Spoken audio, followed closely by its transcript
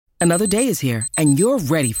Another day is here, and you're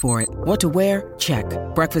ready for it. What to wear? Check.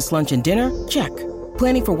 Breakfast, lunch, and dinner? Check.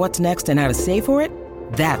 Planning for what's next and how to save for it?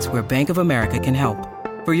 That's where Bank of America can help.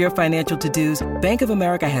 For your financial to-dos, Bank of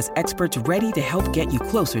America has experts ready to help get you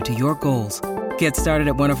closer to your goals. Get started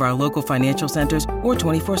at one of our local financial centers or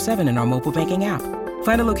 24/7 in our mobile banking app.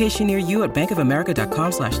 Find a location near you at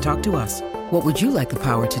bankofamerica.com/talktous. What would you like the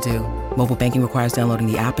power to do? Mobile banking requires downloading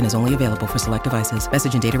the app and is only available for select devices.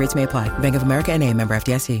 Message and data rates may apply. Bank of America N.A., member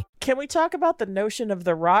FDIC. Can we talk about the notion of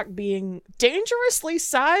The Rock being dangerously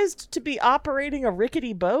sized to be operating a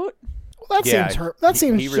rickety boat? Well, that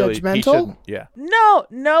seems judgmental. Yeah.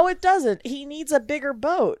 No, it doesn't. He needs a bigger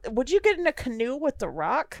boat. Would you get in a canoe with The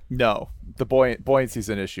Rock? No. The buoyancy's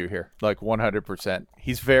an issue here, like 100%.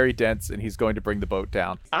 He's very dense, and he's going to bring the boat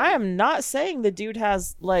down. I am not saying the dude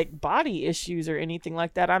has, like, body issues or anything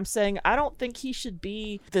like that. I'm saying I don't think he should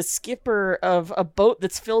be the skipper of a boat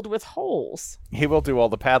that's filled with holes. He will do all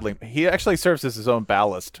the paddling. He actually serves as his own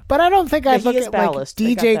ballast. But I don't think I'd look at ballast.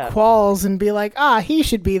 like DJ Qualls and be like, he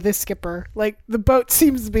should be the skipper. Like, the boat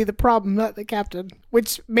seems to be the problem, not the captain.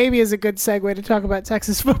 Which maybe is a good segue to talk about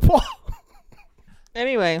Texas football.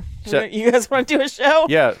 Anyway, you guys want to do a show?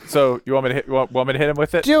 Yeah, so you want me to hit him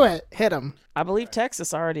with it? Do it. Hit him. I believe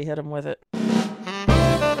Texas already hit him with it.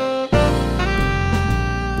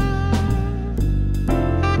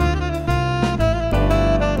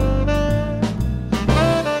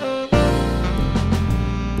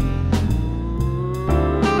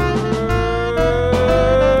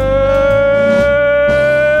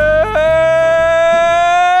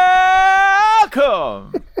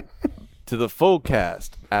 To the full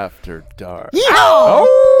cast after dark. Yeehaw!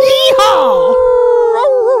 Yeehaw!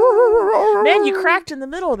 Man, you cracked in the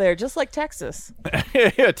middle there, just like Texas.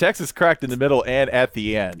 Yeah, Texas cracked in the middle and at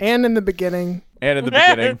the end. And in the beginning.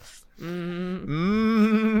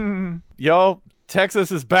 Yo, Texas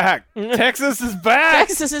is back. Texas is back.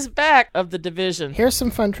 Texas is back of the division. Here's some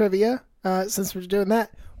fun trivia, since we're doing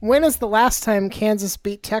that. When is the last time Kansas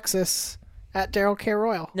beat Texas at Darrell K.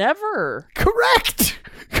 Royal? Never. Correct,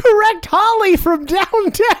 Holly from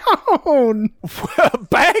downtown.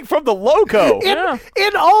 Bang from the logo.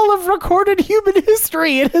 In all of recorded human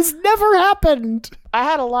history, it has never happened. I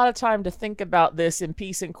had a lot of time to think about this in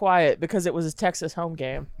peace and quiet because it was a Texas home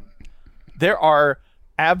game. There are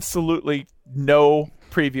absolutely no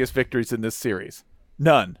previous victories in this series.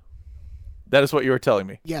 None. That is what you were telling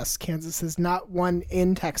me. Yes, Kansas has not won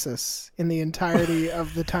in Texas in the entirety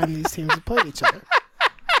of the time these teams have played each other.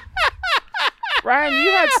 Ryan, you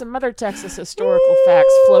had some other Texas historical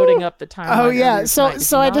facts floating up the timeline. Oh, yeah.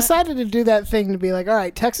 So I decided to do that thing to be like, all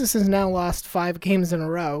right, Texas has now lost 5 games in a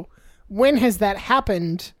row. When has that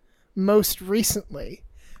happened most recently?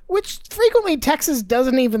 Which frequently Texas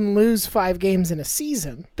doesn't even lose 5 games in a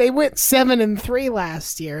season. They went 7-3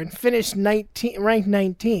 last year and finished ranked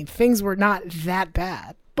 19th. Things were not that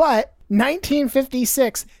bad. But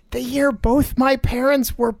 1956, the year both my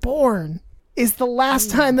parents were born, is the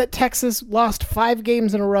last time that Texas lost 5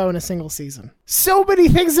 games in a row in a single season. So many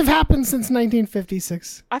things have happened since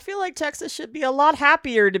 1956. I feel like Texas should be a lot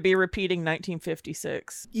happier to be repeating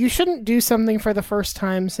 1956. You shouldn't do something for the first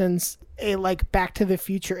time since a, Back to the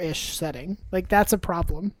Future-ish setting. That's a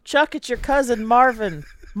problem. Chuck, it's your cousin Marvin.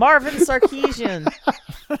 Marvin Sarkeesian.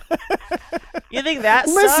 You think that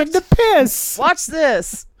sucks? Listen to piss! Watch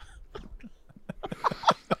this.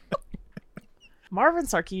 Marvin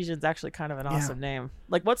Sarkeesian's actually kind of an awesome name.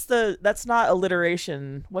 That's not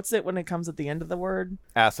alliteration. What's it when it comes at the end of the word?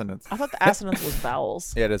 Assonance. I thought the assonance was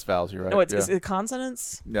vowels. Yeah, it is vowels, you're right. No, is it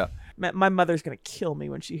consonants? Yeah. My mother's going to kill me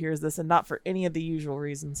when she hears this, and not for any of the usual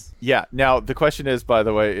reasons. Yeah. Now, the question is, by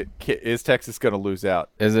the way, is Texas going to lose out?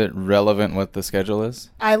 Is it relevant what the schedule is?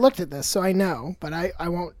 I looked at this, so I know, but I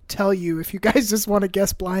won't tell you if you guys just want to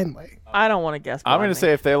guess blindly. I don't want to guess blindly. I'm going to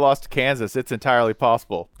say if they lost to Kansas, it's entirely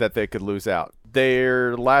possible that they could lose out.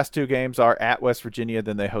 Their last 2 games are at West Virginia,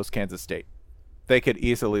 then they host Kansas State. They could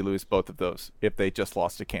easily lose both of those if they just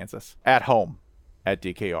lost to Kansas at home at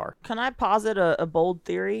DKR. Can I posit a bold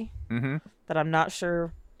theory that I'm not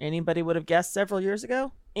sure anybody would have guessed several years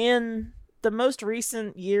ago? In the most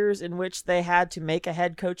recent years in which they had to make a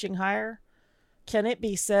head coaching hire, can it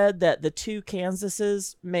be said that the 2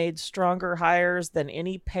 Kansases made stronger hires than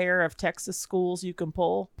any pair of Texas schools you can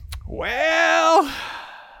pull? Well,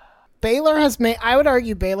 I would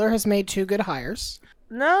argue Baylor has made 2 good hires.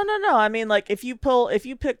 No. I mean, if you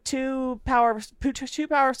pick 2 power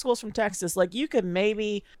schools from Texas, you could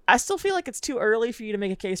maybe. I still feel like it's too early for you to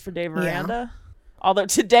make a case for Dave Aranda. Yeah. Although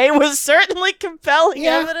today was certainly compelling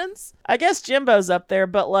evidence. I guess Jimbo's up there,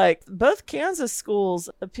 but both Kansas schools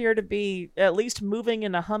appear to be at least moving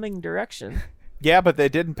in a humming direction. Yeah, but they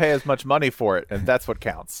didn't pay as much money for it, and that's what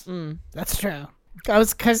counts. That's true.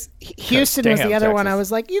 Because Houston was the other one. I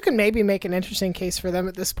was like, you can maybe make an interesting case for them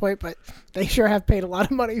at this point, but they sure have paid a lot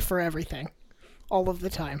of money for everything, all of the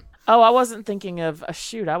time. Oh, I wasn't thinking of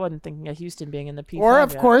I wasn't thinking of Houston being in the P5 Or,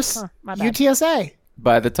 of yet. course, My bad. UTSA.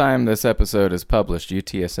 By the time this episode is published,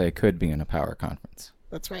 UTSA could be in a power conference.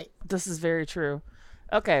 That's right. This is very true.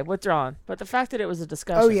 Okay, withdrawn. But the fact that it was a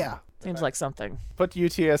discussion. Oh, yeah. Seems like something. Put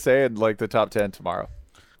UTSA in like the top 10 tomorrow.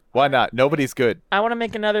 Why not? Nobody's good. I want to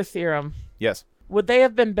make another theorem. Yes. Would they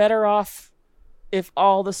have been better off if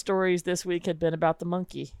all the stories this week had been about the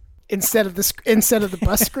monkey? Instead of the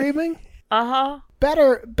bus screaming? Uh-huh.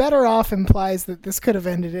 Better off implies that this could have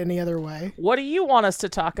ended any other way. What do you want us to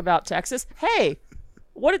talk about, Texas? Hey,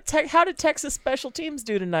 how did Texas special teams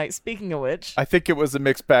do tonight, speaking of which? I think it was a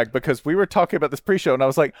mixed bag because we were talking about this pre-show and I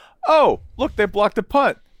was like, oh, look, they blocked a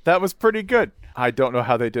punt. That was pretty good. I don't know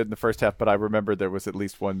how they did in the first half, but I remember there was at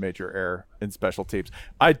least one major error in special teams.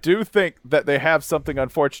 I do think that they have something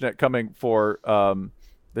unfortunate coming for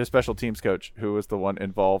their special teams coach, who was the one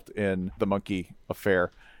involved in the monkey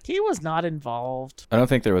affair. He was not involved. I don't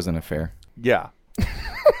think there was an affair. Yeah.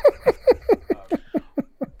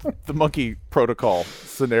 The monkey protocol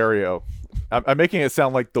scenario. I'm making it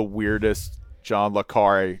sound like the weirdest John le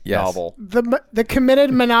Carre novel. The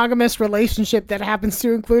committed monogamous relationship that happens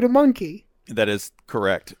to include a monkey. That is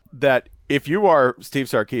correct. That if you are Steve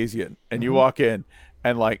Sarkisian and you walk in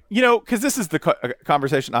and because this is the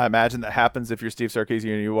conversation I imagine that happens if you're Steve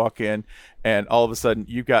Sarkisian and you walk in and all of a sudden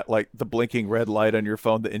you've got the blinking red light on your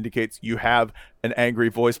phone that indicates you have an angry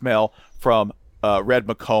voicemail from Red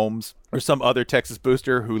McCombs or some other Texas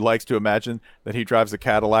booster who likes to imagine that he drives a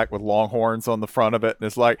Cadillac with longhorns on the front of it and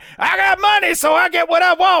it's like, I got money so I get what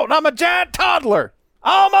I want. I'm a giant toddler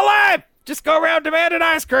all my life. Just go around demanding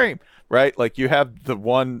ice cream. Right? You have the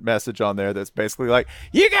one message on there that's basically like,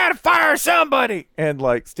 you got to fire somebody. And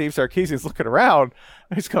Steve Sarkisian's looking around.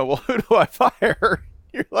 And he's going, well, who do I fire?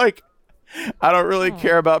 You're like, I don't really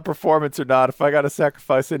care about performance or not. If I got to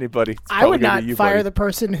sacrifice anybody, I would not fire buddy. the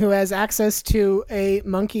person who has access to a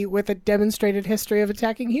monkey with a demonstrated history of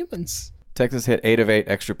attacking humans. Texas hit 8 of 8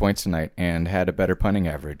 extra points tonight and had a better punting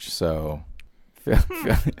average. So I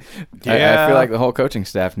feel like the whole coaching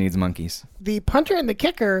staff needs monkeys. The punter and the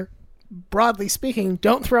kicker, broadly speaking,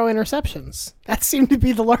 don't throw interceptions. That seemed to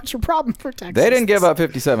be the larger problem for Texas. They didn't give up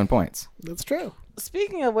 57 points. That's true.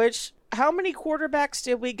 Speaking of which, how many quarterbacks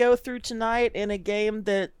did we go through tonight in a game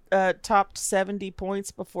that topped 70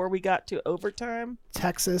 points before we got to overtime?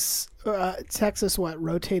 Texas, what,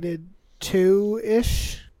 rotated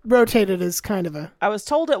 2-ish? Rotated is kind of a... I was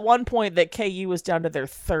told at one point that KU was down to their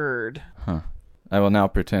third. Huh. I will now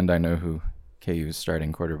pretend I know who KU's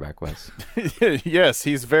starting quarterback was. Yes,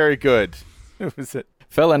 he's very good. Who was it?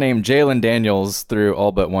 Fella named Jalen Daniels threw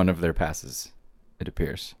all but one of their passes, it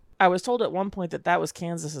appears. I was told at one point that was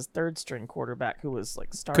Kansas's third string quarterback who was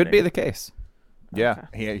starting. Could be the case. Yeah,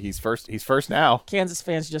 he's first. He's first now. Kansas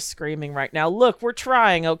fans just screaming right now. Look, we're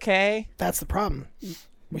trying, okay? That's the problem.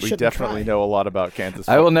 We definitely know a lot about Kansas.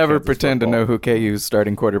 I will never Kansas pretend football. to know who KU's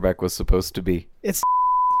starting quarterback was supposed to be. It's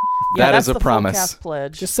That that's is a the promise. Full cast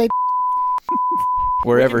pledge. just say...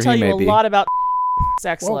 Wherever we can he tell may you be. a lot about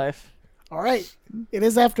sex Whoa. life. All right. It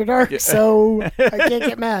is after dark, so I can't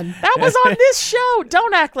get mad. That was on this show.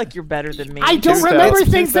 Don't act like you're better than me. I don't remember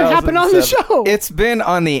things that happen on the show. It's been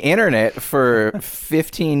on the internet for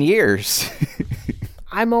 15 years.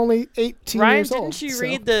 I'm only 18 Ryan, years old. didn't you so-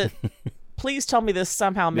 read the... Please tell me this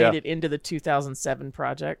somehow made Yeah. it into the 2007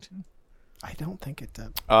 project. I don't think it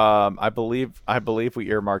did. I believe we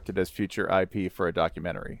earmarked it as future IP for a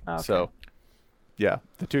documentary. Okay. So, yeah,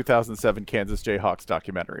 the 2007 Kansas Jayhawks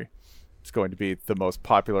documentary. It's going to be the most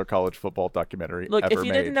popular college football documentary Look, ever if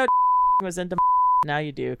you made. didn't know was into now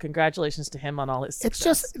you do. Congratulations to him on all his success. It's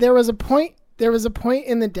just there was a point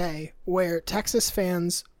in the day where Texas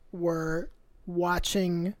fans were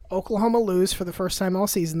watching Oklahoma lose for the first time all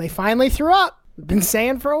season. They finally threw up. We've been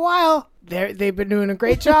saying for a while. They've been doing a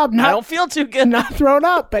great job. I don't feel too good. Not thrown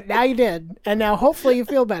up, but now you did. And now hopefully you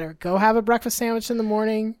feel better. Go have a breakfast sandwich in the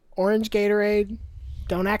morning. Orange Gatorade.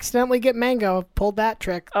 Don't accidentally get mango. I've pulled that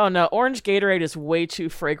trick. Oh no, orange Gatorade is way too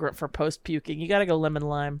fragrant for post puking. You gotta go lemon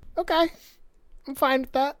lime. Okay. I'm fine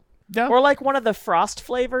with that. Yeah. Or like one of the Frost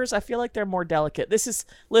flavors. I feel like they're more delicate.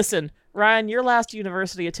 Listen, Ryan, your last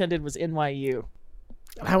university attended was NYU.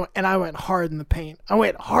 And I went hard in the paint.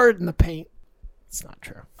 It's not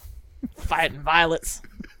true. Fighting violets.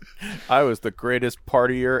 I was the greatest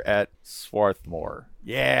partier at Swarthmore.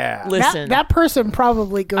 Yeah. Listen, That person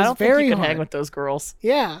probably goes I don't think very you can hard. hang with those girls.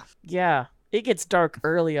 Yeah. Yeah. It gets dark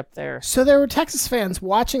early up there. So there were Texas fans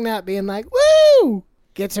watching that being like, woo!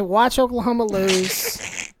 Get to watch Oklahoma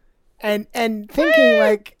lose. and thinking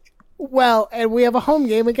like, well, and we have a home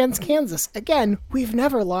game against Kansas. Again, we've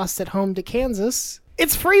never lost at home to Kansas.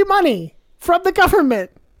 It's free money from the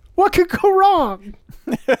government. What could go wrong?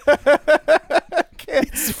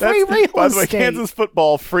 It's free real estate. By the way, Kansas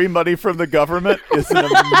football, free money from the government is an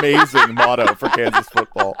amazing motto for Kansas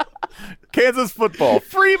football. Kansas football,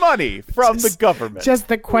 free money from the government. Just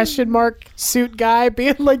the question mark suit guy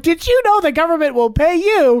being like, did you know the government will pay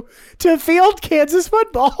you to field Kansas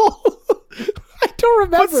football? I don't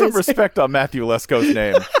remember. Put some respect on Matthew Lesko's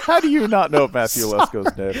name. How do you not know Matthew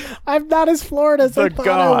Lesko's name? I'm not as Florida as I thought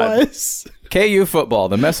I was. KU football,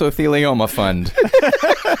 the Mesothelioma Fund.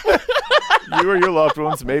 You or your loved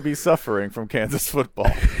ones may be suffering from Kansas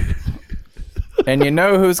football. And you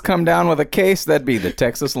know who's come down with a case? That'd be the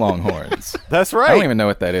Texas Longhorns. That's right. I don't even know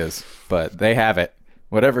what that is, but they have it.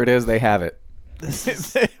 Whatever it is, they have it.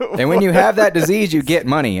 And when you have that disease, you get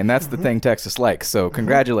money, and that's the thing Texas likes. So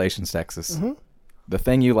congratulations, Texas. The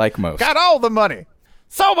thing you like most. Got all the money.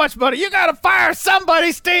 So much money. You got to fire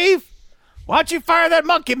somebody, Steve. Why don't you fire that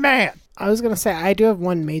monkey man? I was going to say, I do have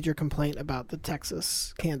one major complaint about the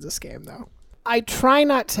Texas-Kansas game, though. I try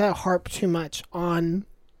not to harp too much on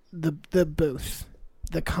the booth,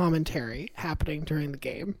 the commentary happening during the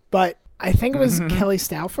game. But I think it was Kelly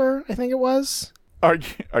Stauffer, I think it was. Are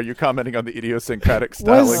you commenting on the idiosyncratic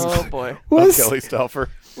stylings Oh boy. of Kelly Stauffer?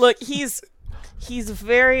 Look, he's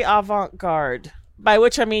very avant-garde. By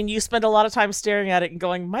which I mean you spend a lot of time staring at it and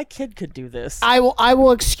going, my kid could do this. I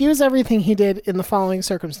will excuse everything he did in the following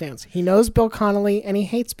circumstance. He knows Bill Connolly and he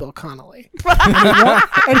hates Bill Connolly.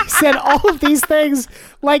 And he said all of these things.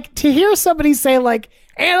 Like, to hear somebody say, like,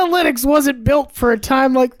 analytics wasn't built for a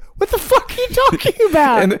time like, what the fuck are you talking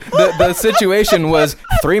about? And the situation was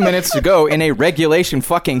 3 minutes to go in a regulation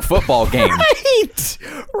fucking football game.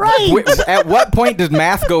 Right. At what point did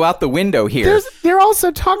math go out the window here? They're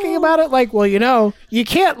also talking about it like, well, you know, you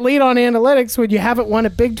can't lead on analytics when you haven't won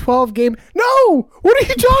a Big 12 game. No! What are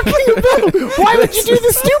you talking about? Why would you do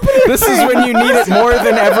the stupid This is when you need it more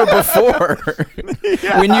than ever before.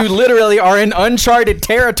 When you literally are in uncharted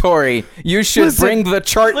territory, you should bring the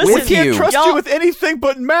chart with We can't you. trust you with anything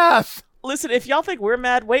but math. Listen, if y'all think we're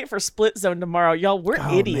mad, wait for Split Zone tomorrow. Y'all, we're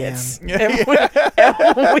idiots. Man.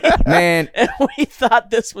 Man, And we thought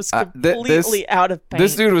this was completely out of pain.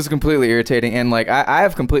 this dude was completely irritating, and like I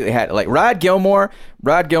have completely had like Rod Gilmore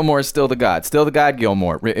is still the God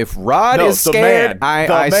Gilmore. If Rod is scared,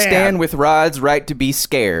 I stand with Rod's right to be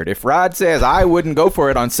scared. If Rod says I wouldn't go for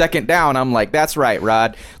it on second down, I'm like, that's right,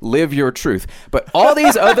 Rod, live your truth. But all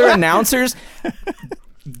these other announcers,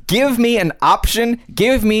 give me an option.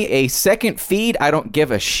 Give me a second feed. I don't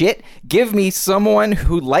give a shit. Give me someone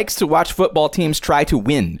who likes to watch football teams try to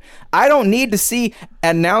win. I don't need to see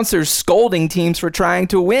announcers scolding teams for trying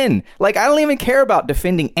to win. Like, I don't even care about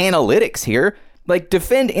defending analytics here. Like,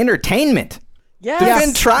 defend entertainment. Yes.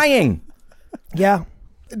 Defend trying. Yeah.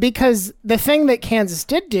 Because the thing that Kansas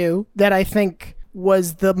did do that I think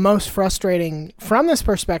was the most frustrating from this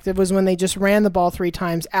perspective was when they just ran the ball 3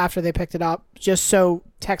 times after they picked it up just so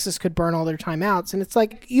Texas could burn all their timeouts. And it's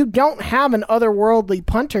like, you don't have an otherworldly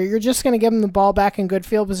punter. You're just going to give them the ball back in good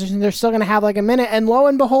field position. They're still going to have like a minute, and lo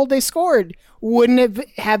and behold, they scored. Wouldn't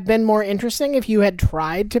it have been more interesting if you had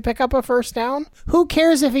tried to pick up a first down? Who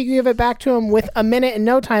cares if you give it back to them with a minute and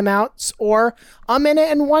no timeouts or a minute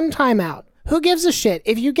and 1 timeout? Who gives a shit?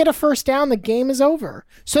 If you get a first down, the game is over.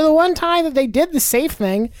 So the one time that they did the safe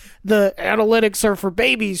thing, the analytics are for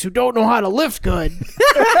babies who don't know how to lift good.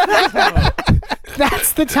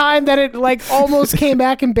 That's the time that it like almost came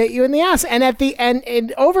back and bit you in the ass. And at the end,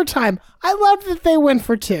 in overtime, I loved that they went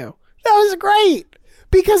for 2. That was great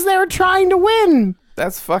because they were trying to win.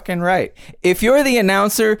 That's fucking right. If you're the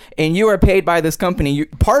announcer and you are paid by this company,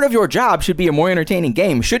 part of your job should be a more entertaining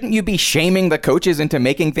game. Shouldn't you be shaming the coaches into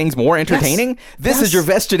making things more entertaining? Yes. This is your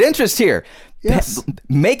vested interest here. Yes.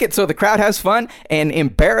 Make it so the crowd has fun and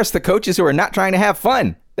embarrass the coaches who are not trying to have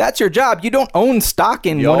fun. That's your job. You don't own stock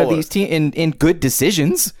in one of these in good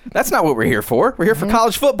decisions. That's not what we're here for. We're here for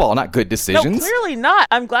college football, not good decisions. No, clearly not.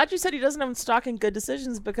 I'm glad you said he doesn't own stock in good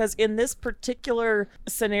decisions, because in this particular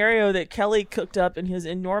scenario that Kelly cooked up in his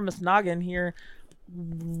enormous noggin here,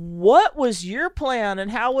 what was your plan and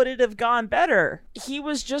how would it have gone better? He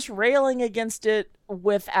was just railing against it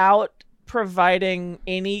without providing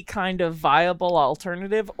any kind of viable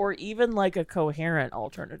alternative or even like a coherent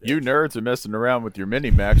alternative. You nerds are messing around with your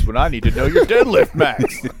mini max when I need to know your deadlift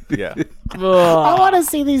max. Yeah. I want to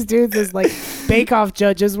see these dudes as like bake-off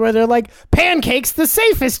judges where they're like, pancakes the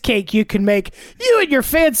safest cake you can make. You and your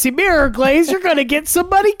fancy mirror glaze, you're going to get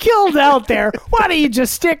somebody killed out there. Why don't you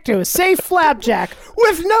just stick to a safe flapjack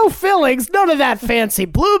with no fillings, none of that fancy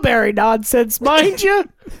blueberry nonsense, mind you?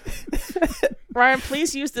 Ryan,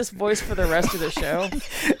 please use this voice for the rest of the show.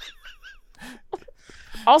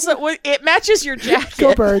 Also, it matches your jacket.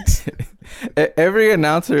 Go Birds. Every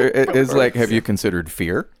announcer is like, have you considered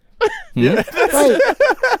fear? Yeah. Right.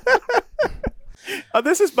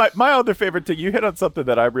 This is my other favorite thing. You hit on something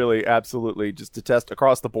that I really absolutely just detest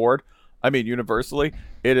across the board. I mean, universally,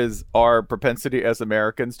 it is our propensity as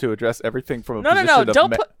Americans to address everything from a position of... No,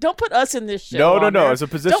 don't put us in this shit. No. As a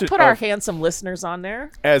position Don't put our handsome listeners on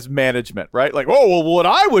there. As management, right? Like, oh, well, what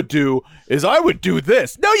I would do is I would do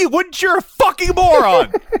this. No, you wouldn't. You're a fucking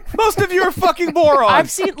moron. Most of you are fucking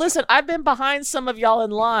morons. I've been behind some of y'all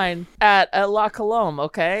in line at La Colombe,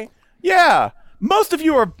 okay? Yeah. Most of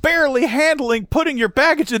you are barely handling putting your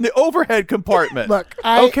baggage in the overhead compartment. Look,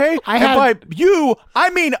 and by you, I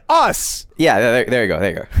mean us. Yeah, there you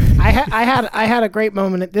go. I had a great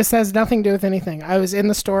moment. This has nothing to do with anything. I was in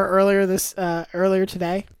the store earlier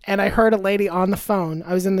today, and I heard a lady on the phone.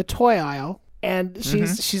 I was in the toy aisle, and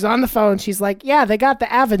she's on the phone. She's like, "Yeah, they got the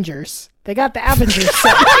Avengers. They got the Avengers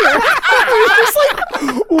set here." I was just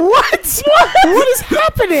like, "What? What is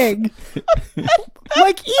happening?"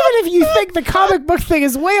 Like, even if you think the comic book thing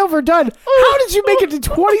is way overdone, how did you make it to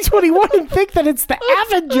 2021 and think that it's the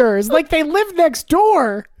Avengers? Like, they live next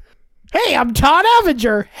door. Hey, I'm Todd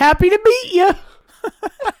Avenger. Happy to meet you.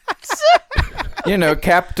 You know,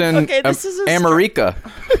 Captain America.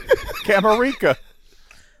 Camerica.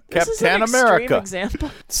 Captain America. Example.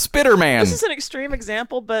 Spitterman. This is an extreme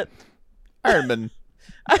example, but Iron Man.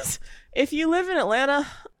 If you live in Atlanta,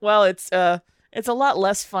 well, it's a lot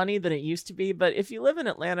less funny than it used to be, but if you live in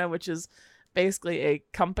Atlanta, which is basically a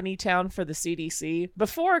company town for the CDC,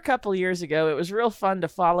 before a couple years ago, it was real fun to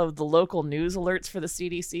follow the local news alerts for the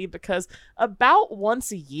CDC because about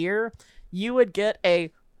once a year, you would get a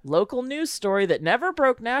local news story that never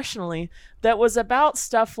broke nationally that was about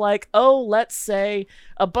stuff like, let's say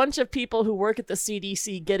a bunch of people who work at the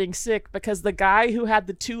CDC getting sick because the guy who had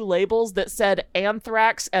the two labels that said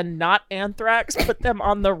anthrax and not anthrax put them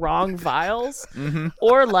on the wrong vials. Mm-hmm.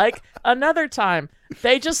 Or like another time,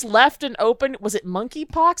 they just left an open, was it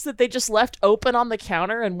monkeypox that they just left open on the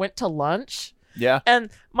counter and went to lunch? Yeah. And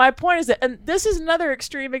my point is that, and this is another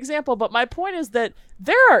extreme example, but my point is that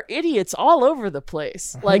there are idiots all over the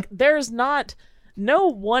place. Mm-hmm. Like, no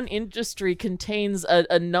one industry contains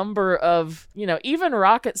a number of, even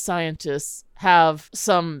rocket scientists have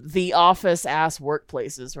some The Office ass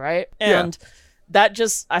workplaces, right? And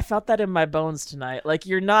I felt that in my bones tonight. Like,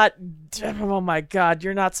 you're not, oh my God,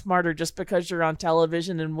 you're not smarter just because you're on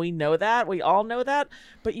television, and we know that. We all know that.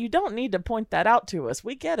 But you don't need to point that out to us.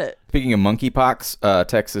 We get it. Speaking of monkeypox,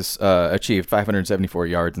 Texas achieved 574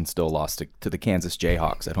 yards and still lost to the Kansas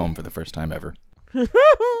Jayhawks at home for the first time ever.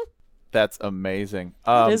 That's amazing.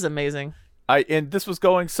 It is amazing. And this was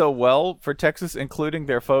going so well for Texas, including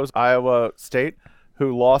their foes, Iowa State,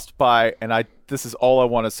 who lost by, this is all I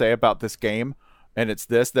want to say about this game. And it's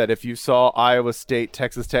that if you saw Iowa State,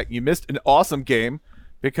 Texas Tech, you missed an awesome game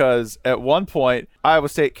because at one point, Iowa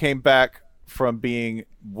State came back from being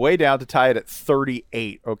way down to tie it at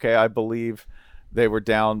 38. Okay, I believe they were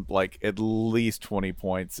down like at least 20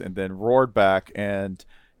 points and then roared back and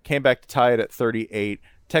came back to tie it at 38.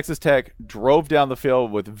 Texas Tech drove down the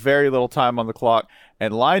field with very little time on the clock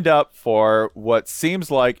and lined up for what seems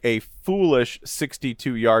like a foolish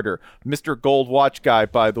 62-yarder. Mr. Gold Watch guy,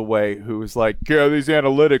 by the way, who's like, yeah, these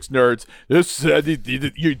analytics nerds,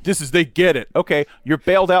 they get it. Okay, you're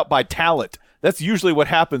bailed out by talent. That's usually what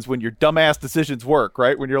happens when your dumbass decisions work,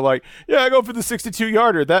 right? When you're like, yeah, I go for the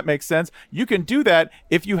 62-yarder. That makes sense. You can do that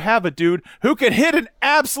if you have a dude who can hit an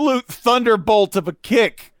absolute thunderbolt of a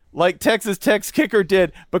kick like Texas Tech's kicker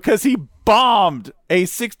did because he bombed a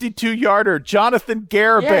 62-yarder, Jonathan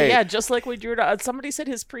Garibay. Yeah, just like we drew it. Somebody said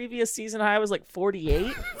his previous season high was like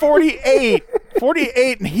 48.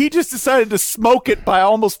 48, and he just decided to smoke it by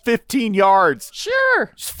almost 15 yards.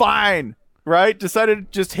 Sure. It's fine. Right?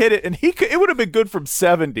 Decided to just hit it, and it would have been good from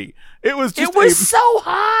 70. It was so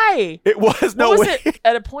high. It was it?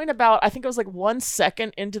 At a point about, I think it was like 1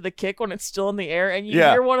 second into the kick when it's still in the air, and you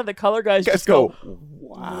hear one of the color guys just go,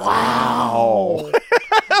 wow.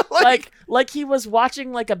 like he was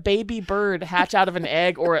watching like a baby bird hatch out of an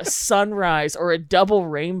egg or a sunrise or a double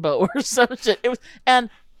rainbow or some shit. It was, and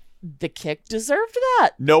The kick deserved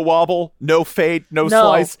that. No wobble, no fade, no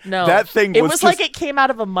slice. No, that thing it was was just... like it came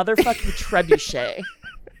out of a motherfucking trebuchet.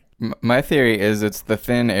 My theory is it's the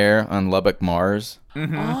thin air on Lubbock Mars.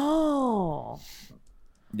 Mm-hmm. Oh.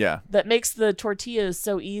 Yeah. That makes the tortillas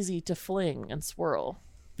so easy to fling and swirl.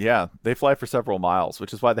 Yeah, they fly for several miles,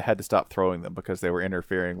 which is why they had to stop throwing them, because they were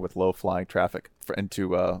interfering with low-flying traffic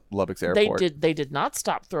into Lubbock's airport. They did not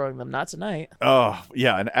stop throwing them, not tonight. Oh,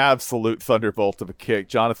 yeah, an absolute thunderbolt of a kick.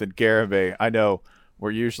 Jonathan Garibay, I know we're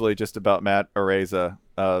usually just about Matt Araiza,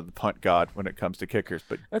 the punt god, when it comes to kickers.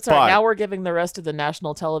 But that's all right. Now we're giving the rest of the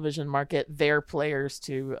national television market their players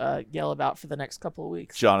to yell about for the next couple of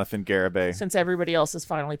weeks. Jonathan Garibay. Since everybody else has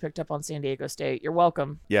finally picked up on San Diego State. You're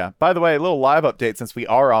welcome. Yeah. By the way, a little live update since we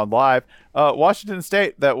are on live. Washington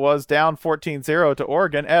State, that was down 14-0 to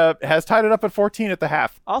Oregon, has tied it up at 14 at the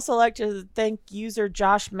half. Also like to thank user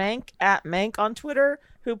Josh Mank at Mank on Twitter,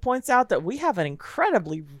 who points out that we have an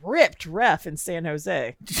incredibly ripped ref in San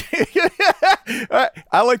Jose.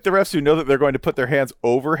 I like the refs who know that they're going to put their hands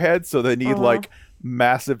overhead, so they need like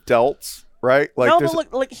massive delts, right? Like, no,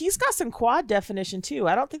 but look, he's got some quad definition too.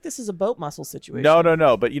 I don't think this is a boat muscle situation.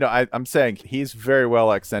 No. But I'm saying he's very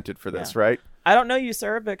well accented for this, right? I don't know you,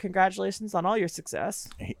 sir, but congratulations on all your success.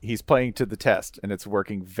 He's playing to the test, and it's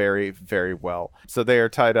working very, very well. So they are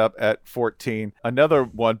tied up at 14. Another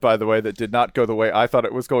one, by the way, that did not go the way I thought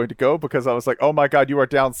it was going to go, because I was like, oh my God, you are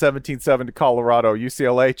down 17-7 to Colorado.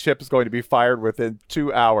 UCLA chip is going to be fired within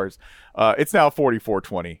 2 hours. It's now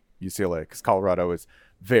 44-20 UCLA, because Colorado is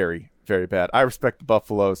very, very bad. I respect the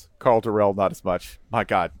Buffaloes. Carl Durrell, not as much. My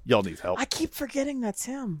God, y'all need help. I keep forgetting that's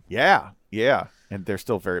him. Yeah. And they're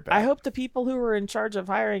still very bad. I hope the people who are in charge of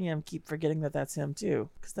hiring him keep forgetting that that's him too,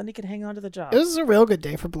 because then he can hang on to the job. This is a real good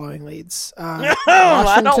day for blowing leads.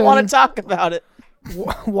 I don't want to talk about it.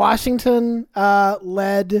 Washington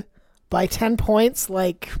led by 10 points,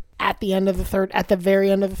 like at the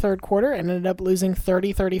very end of the third quarter, and ended up losing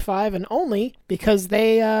 30-35, and only because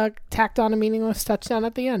they tacked on a meaningless touchdown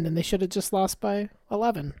at the end, and they should have just lost by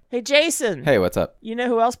 11. Hey, Jason. Hey, what's up? You know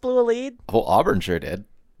who else blew a lead? Well, Auburn sure did,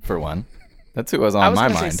 for one. That's who was on my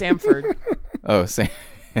mind. I was going to say Samford. Oh, Sam.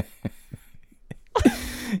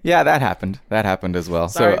 Yeah, that happened. That happened as well.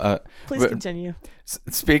 Sorry. So, please continue.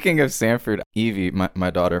 Speaking of Samford, Evie, my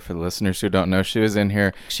daughter, for the listeners who don't know, she was in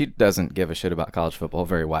here. She doesn't give a shit about college football,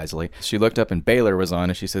 very wisely. She looked up and Baylor was on,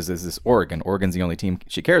 and she says, "Is this Oregon? Oregon's the only team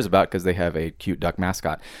she cares about because they have a cute duck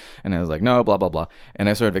mascot." And I was like, "No, blah, blah, blah." And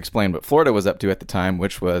I sort of explained what Florida was up to at the time,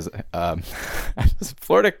 which was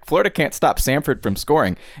Florida can't stop Samford from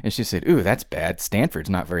scoring. And she said, "Ooh, that's bad. Stanford's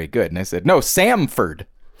not very good." And I said, "No, Samford."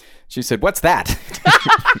 She said, "What's that?"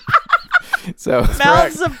 So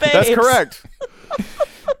Mouths of babes. That's correct.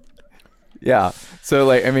 Yeah. So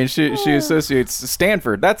she associates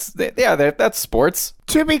Stanford. That's sports.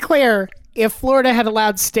 To be clear, if Florida had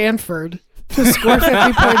allowed Stanford to score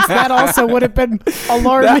 50 points, that also would have been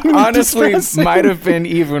alarming. That honestly might have been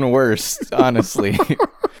even worse, honestly.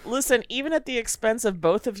 Listen, even at the expense of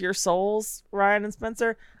both of your souls, Ryan and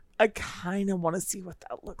Spencer, I kind of want to see what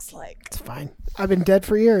that looks like. It's fine. I've been dead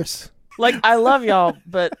for years. Like, I love y'all,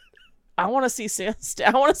 but I want to see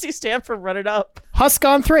Stanford run it up. Husk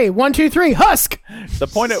on 3. 1, 2, 3. Husk! The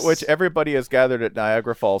point at which everybody is gathered at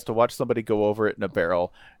Niagara Falls to watch somebody go over it in a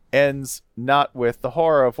barrel ends not with the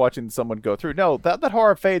horror of watching someone go through. No, that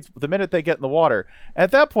horror fades the minute they get in the water.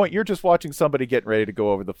 At that point, you're just watching somebody getting ready to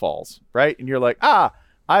go over the falls, right? And you're like,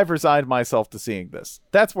 I've resigned myself to seeing this.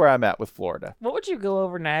 That's where I'm at with Florida. What would you go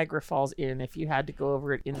over Niagara Falls in if you had to go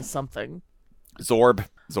over it in something? Zorb.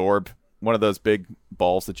 One of those big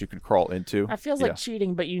balls that you can crawl into. That feels like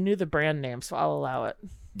cheating, but you knew the brand name, so I'll allow it.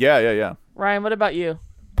 Yeah. Ryan, what about you?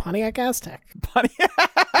 Pontiac Aztec.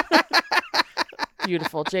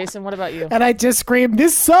 Beautiful. Jason, what about you? And I just screamed,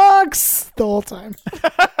 "This sucks!" the whole time.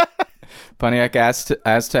 Pontiac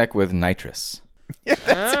Aztec with nitrous.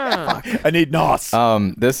 I need NOS.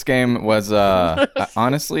 This game was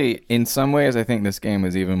honestly, in some ways, I think this game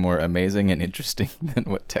was even more amazing and interesting than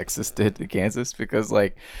what Texas did to Kansas, because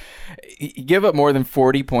you give up more than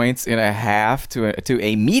 40 points in a half to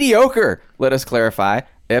a mediocre, let us clarify,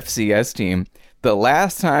 FCS team. The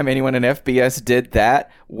last time anyone in FBS did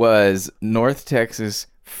that was North Texas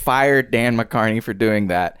fired Dan McCarney for doing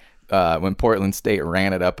that when Portland State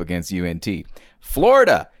ran it up against UNT.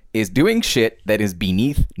 Florida is doing shit that is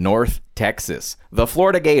beneath North Texas. The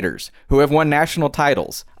Florida Gators, who have won national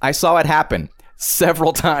titles. I saw it happen.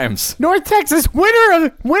 several times. North Texas,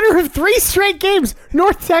 winner of 3 straight games.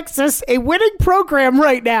 North Texas, a winning program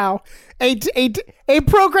right now. A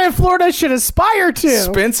program Florida should aspire to.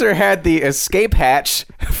 Spencer had the escape hatch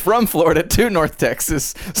from Florida to North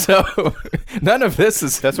Texas, so none of this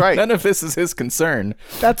is his concern.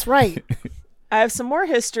 That's right. I have some more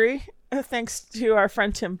history, thanks to our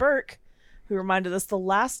friend Tim Burke, who reminded us the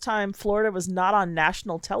last time Florida was not on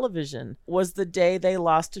national television was the day they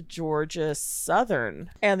lost to Georgia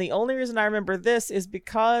Southern. And the only reason I remember this is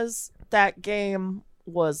because that game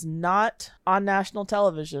was not on national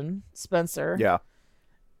television, Spencer. Yeah.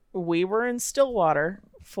 We were in Stillwater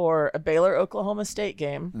for a Baylor-Oklahoma State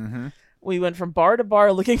game. Mm-hmm. We went from bar to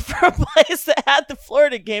bar looking for a place that had the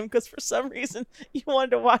Florida game because for some reason you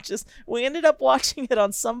wanted to watch this. We ended up watching it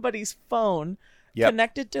on somebody's phone,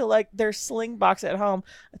 connected to like their Sling box at home.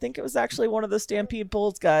 I think it was actually one of the Stampede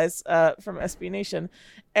Bulls guys from SB Nation.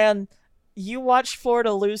 And you watched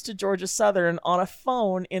Florida lose to Georgia Southern on a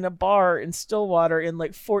phone in a bar in Stillwater in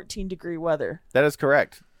like 14-degree weather. That is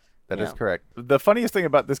correct. That is correct. The funniest thing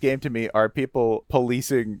about this game to me are people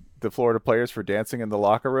policing the Florida players for dancing in the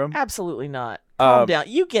locker room. Absolutely not. Calm down.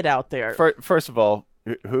 You get out there. First of all,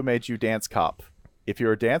 who made you dance cop? If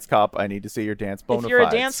you're a dance cop, I need to see your dance bona fides. If you're a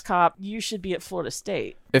dance cop, you should be at Florida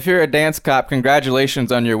State. If you're a dance cop, congratulations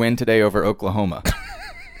on your win today over Oklahoma.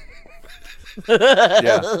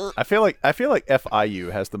 Yeah, I feel like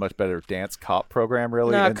FIU has the much better dance cop program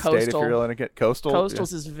really in the state. If you're willing to get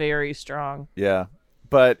Coastal's is very strong. Yeah,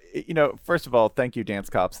 but first of all, thank you, dance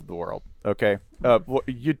cops of the world. Okay,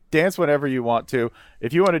 you dance whenever you want to.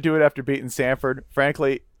 If you want to do it after beating Sanford,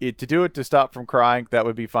 frankly, to do it to stop from crying, that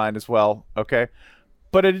would be fine as well. Okay,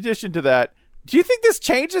 but in addition to that, do you think this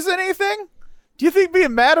changes anything? Do you think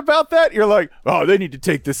being mad about that, you're like, oh, they need to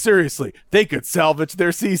take this seriously. They could salvage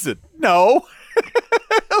their season. No.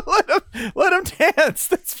 let them dance.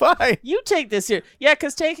 That's fine. You take this here. Yeah,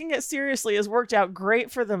 because taking it seriously has worked out great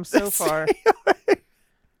for them so far.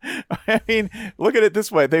 I mean, look at it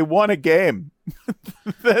this way. They won a game.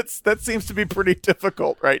 That seems to be pretty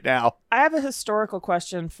difficult right now. I have a historical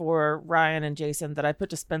question for Ryan and Jason that I put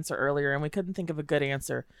to Spencer earlier, and we couldn't think of a good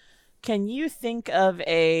answer. Can you think of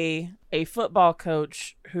a football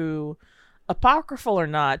coach who, apocryphal or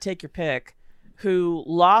not, take your pick, who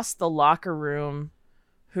lost the locker room,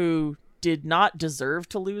 who did not deserve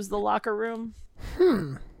to lose the locker room?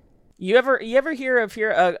 You ever hear of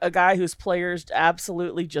a guy whose players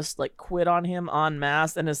absolutely just like quit on him en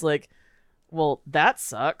masse and is like, well, that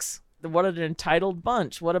sucks. What an entitled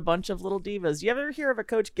bunch. What a bunch of little divas. You ever hear of a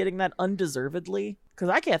coach getting that undeservedly? Because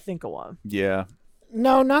I can't think of one. Yeah.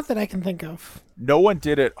 No, not that I can think of. No one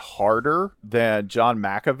did it harder than John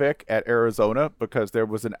Makovic at Arizona because there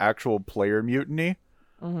was an actual player mutiny,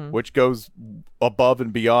 which goes above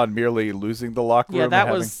and beyond merely losing the locker room. Yeah,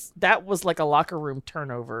 that was like a locker room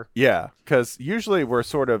turnover. Yeah, because usually we're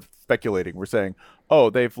sort of speculating. We're saying, oh,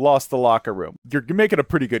 they've lost the locker room. You're making a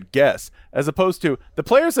pretty good guess, as opposed to the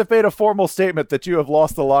players have made a formal statement that you have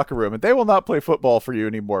lost the locker room and they will not play football for you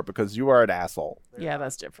anymore because you are an asshole. Yeah,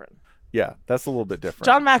 that's different. Yeah, that's a little bit different.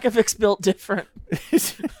 John Makovic's built different.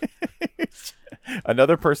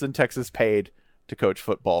 Another person Texas paid to coach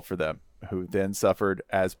football for them, who then suffered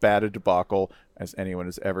as bad a debacle as anyone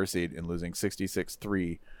has ever seen in losing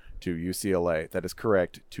 66-3 to UCLA. That is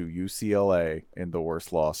correct, to UCLA in the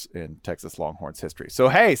worst loss in Texas Longhorns history. So,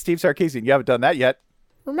 hey, Steve Sarkisian, you haven't done that yet.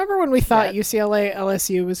 Remember when we thought UCLA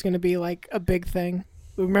LSU was going to be like a big thing?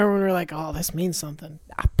 Remember when we were like, oh, this means something.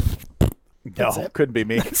 No, couldn't be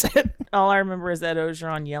me. That's it. All I remember is Ed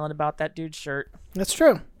Ogeron yelling about that dude's shirt. That's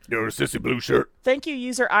true. You're a sissy blue shirt. Thank you,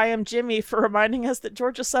 user I am Jimmy, for reminding us that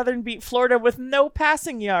Georgia Southern beat Florida with no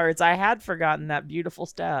passing yards. I had forgotten that beautiful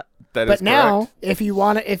stat. That but is now, correct. if you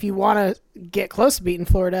want to get close to beating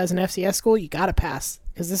Florida as an FCS school, you got to pass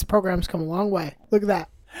because this program's come a long way. Look at that.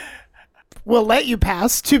 We'll let you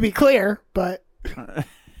pass, to be clear, but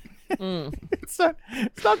it's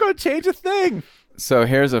not going to change a thing. So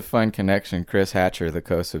here's a fun connection. Chris Hatcher, the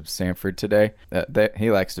coach of Sanford today,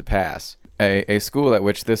 he likes to pass. A school at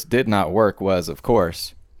which this did not work was, of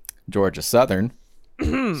course, Georgia Southern.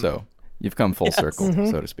 So you've come full circle,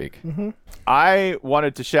 so to speak. I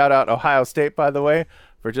wanted to shout out Ohio State, by the way,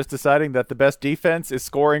 for just deciding that the best defense is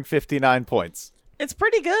scoring 59 points. It's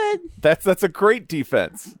pretty good. That's a great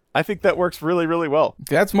defense. I think that works really, really well.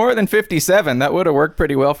 That's more than 57. That would have worked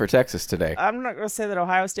pretty well for Texas today. I'm not going to say that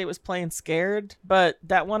Ohio State was playing scared, but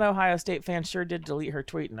that one Ohio State fan sure did delete her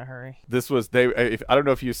tweet in a hurry. This was, I don't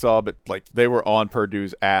know if you saw, but like they were on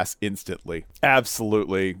Purdue's ass instantly.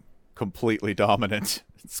 Absolutely, completely dominant.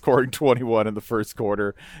 Scoring 21 in the first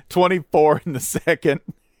quarter, 24 in the second.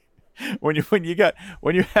 when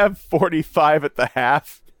you have 45 at the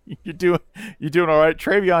half, you're doing all right.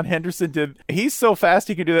 TreVeyon Henderson he's so fast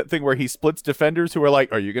he can do that thing where he splits defenders who are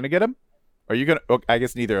like, are you gonna get him? Are you gonna? Oh, I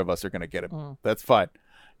guess neither of us are gonna get him. That's fine.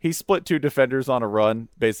 He split 2 defenders on a run,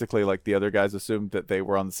 basically like the other guys assumed that they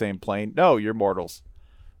were on the same plane. No, you're mortals.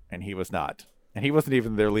 And he was not. And he wasn't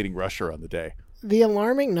even their leading rusher on the day. The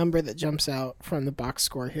alarming number that jumps out from the box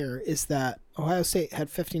score here is that Ohio State had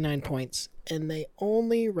 59 points, and they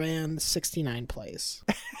only ran 69 plays.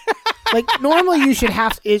 Like, normally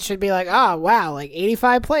it should be like, oh, wow, like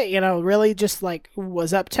 85 play, really just like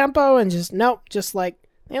was up tempo and just, nope, just like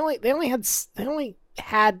they only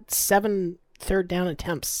had 7 third down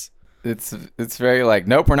attempts. It's very like,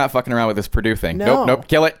 nope, we're not fucking around with this Purdue thing. Nope,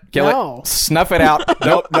 kill it, snuff it out.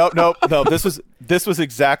 Nope. No. This was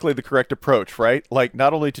exactly the correct approach, right? Like,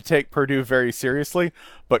 not only to take Purdue very seriously,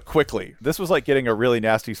 but quickly. This was like getting a really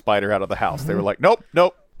nasty spider out of the house. They were like, nope,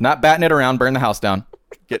 not batting it around, burn the house down,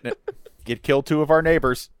 get killed 2 of our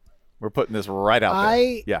neighbors. We're putting this right out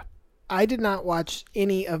there. Yeah, I did not watch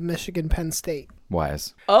any of Michigan Penn State.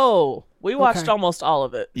 Wise. Oh, we watched almost all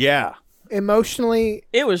of it. Yeah. Emotionally,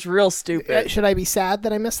 it was real stupid. Should I be sad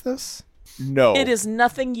that I missed this? No. It is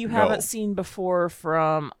nothing you haven't seen before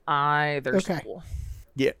from either school.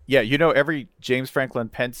 Yeah. Every James Franklin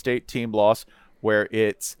Penn State team loss where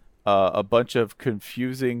it's a bunch of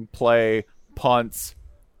confusing play, punts,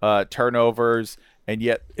 turnovers, and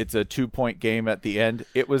yet it's a 2-point game at the end.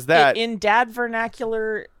 It was that. In dad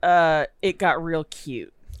vernacular, it got real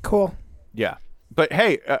cute. Cool. Yeah. But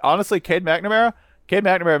hey, honestly, Cade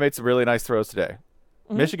McNamara made some really nice throws today.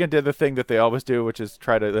 Mm-hmm. Michigan did the thing that they always do, which is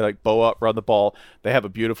try to like bow up, run the ball. They have a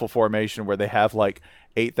beautiful formation where they have like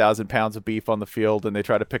 8,000 pounds of beef on the field, and they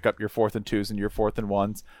try to pick up your 4th and 2s and your 4th and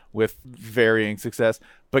 1s with varying success.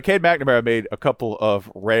 But Cade McNamara made a couple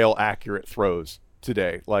of rail accurate throws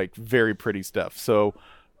today, like very pretty stuff. So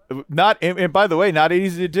and by the way, not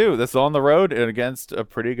easy to do. That's on the road and against a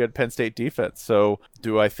pretty good Penn State defense. So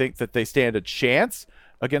do I think that they stand a chance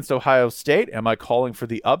against Ohio State? Am I calling for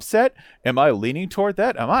the upset? Am I leaning toward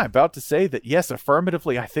that? Am I about to say that, yes,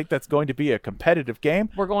 affirmatively, I think that's going to be a competitive game?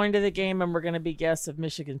 We're going to the game and we're going to be guests of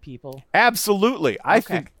Michigan people. Absolutely. I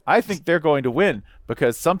think they're going to win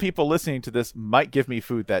because some people listening to this might give me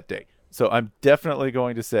food that day. So I'm definitely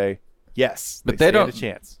going to say, yes, but they don't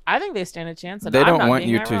stand a chance. I think they stand a chance. They don't want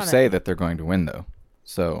you to say that they're going to win, though.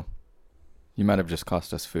 So you might have just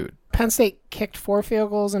cost us food. Penn State kicked 4 field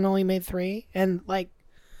goals and only made 3. And, like,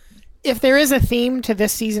 if there is a theme to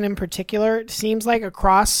this season in particular, it seems like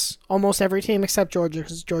across almost every team except Georgia,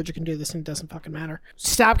 because Georgia can do this and it doesn't fucking matter.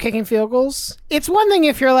 Stop kicking field goals. It's one thing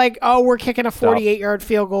if you're like, oh, we're kicking a 48-yard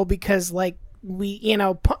field goal because, like, we,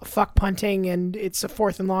 fuck punting and it's a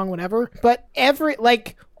 4th and long, whatever. But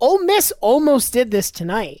Ole Miss almost did this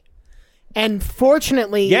tonight. And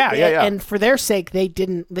fortunately, and for their sake, they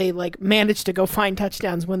managed to go find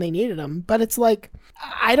touchdowns when they needed them. But it's like,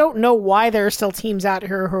 I don't know why there are still teams out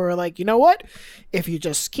here who are like, you know what? If you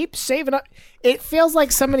just keep saving up, it feels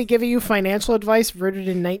like somebody giving you financial advice rooted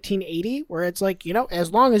in 1980, where it's like,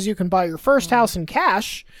 as long as you can buy your first house in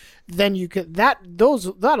cash, then you could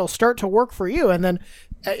that'll start to work for you. And then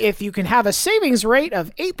if you can have a savings rate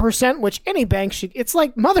of 8%, which any bank should, it's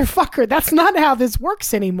like, motherfucker, that's not how this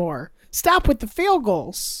works anymore. Stop with the field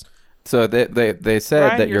goals. So they said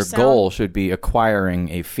Ryan, that your goal should be acquiring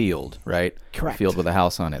a field, right? Correct. A field with a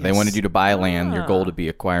house on it. Yes. They wanted you to buy land, your goal to be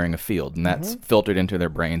acquiring a field, and that's filtered into their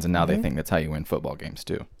brains, and now they think that's how you win football games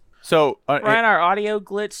too. So Ryan, our audio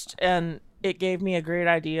glitched, and it gave me a great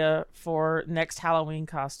idea for next Halloween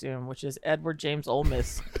costume, which is Edward James Ole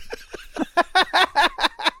Miss.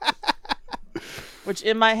 Which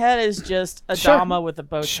in my head is just a Dama with a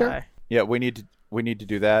bow tie. Sure. Yeah, we need to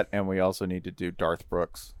do that, and we also need to do Darth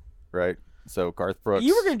Brooks, right? So Garth Brooks.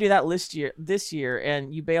 You were going to do that this year,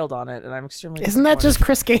 and you bailed on it, and I'm extremely Isn't that just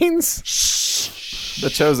Chris Gaines? The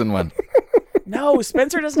chosen one. No,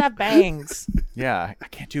 Spencer doesn't have bangs. Yeah, I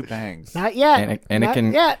can't do bangs. Not yet.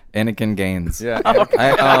 Anakin Gaines. Yeah.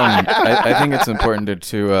 I think it's important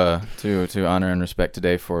to honor and respect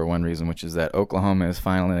today for one reason, which is that Oklahoma is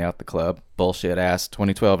finally out the club. Bullshit ass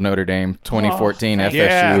 2012 Notre Dame, 2014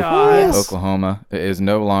 FSU. Oklahoma is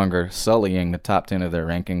no longer sullying the top 10 of their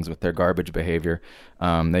rankings with their garbage behavior.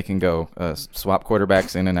 They can go swap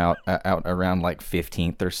quarterbacks in and out around like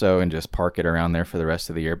 15th or so and just park it around there for the rest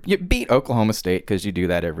of the year. You beat Oklahoma State because you do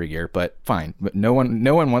that every year, but fine. But no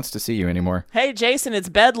one wants to see you anymore. Hey, Jason, it's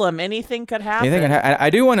Bedlam. Anything could happen.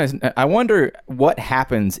 I wonder what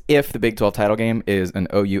happens if the Big 12 title game is an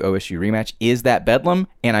OU-OSU rematch. Is that Bedlam?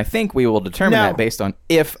 And I think we will determine that based on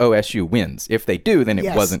if OSU wins. If they do, then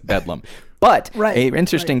it wasn't Bedlam. But an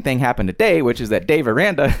interesting thing happened today, which is that Dave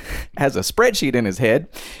Aranda has a spreadsheet in his head,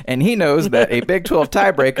 and he knows that a Big 12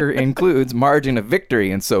 tiebreaker includes margin of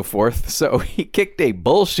victory and so forth. So he kicked a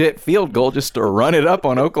bullshit field goal just to run it up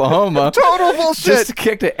on Oklahoma. Total bullshit. Just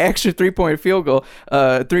kicked an extra 3-point field goal,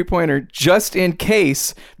 3-pointer, just in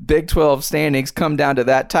case Big 12 standings come down to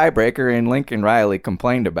that tiebreaker, and Lincoln Riley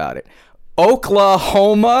complained about it.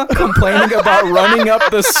 Oklahoma complaining about running up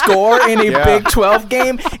the score in a Big 12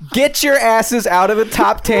 game? Get your asses out of the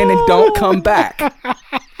top 10 and don't come back.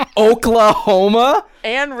 Oklahoma?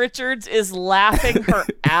 Ann Richards is laughing her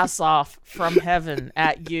ass off from heaven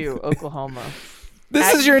at you, Oklahoma.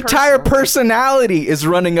 This is your entire personality is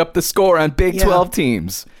running up the score on Big 12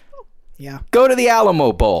 teams. Yeah. Go to the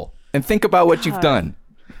Alamo Bowl and think about what you've done.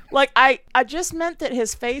 Like, I just meant that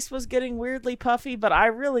his face was getting weirdly puffy, but I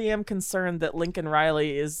really am concerned that Lincoln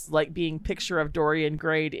Riley is, like, being picture of Dorian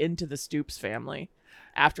Grayed into the Stoops family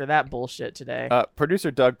after that bullshit today.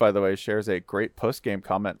 Producer Doug, by the way, shares a great post-game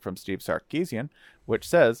comment from Steve Sarkisian, which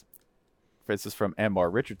says, this is from M.R.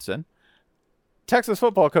 Richardson, Texas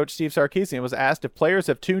football coach Steve Sarkisian was asked if players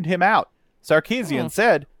have tuned him out. Sarkisian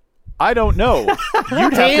said, I don't know.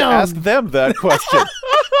 You'd have to ask them that question.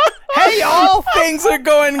 Hey, all things are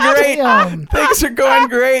going great. Things are going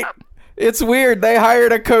great. It's weird. They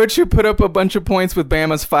hired a coach who put up a bunch of points with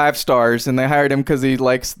Bama's 5 stars, and they hired him because he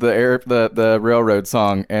likes the Railroad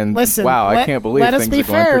song. And listen, I can't believe things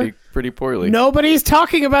are going pretty poorly. Nobody's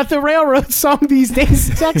talking about the Railroad song these days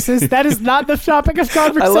in Texas. That is not the topic of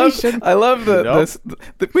conversation. I love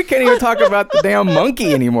we can't even talk about the damn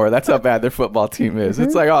monkey anymore. That's how bad their football team is.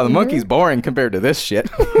 It's like, the monkey's boring compared to this shit.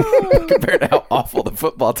 Compared to how awful the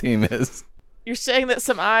football team is. You're saying that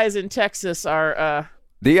some eyes in Texas are...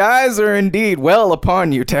 The eyes are indeed well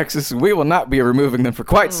upon you, Texas. We will not be removing them for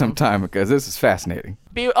quite some time because this is fascinating.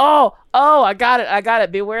 I got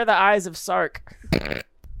it. Beware the eyes of Sark.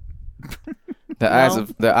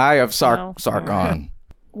 The eye of Sargon.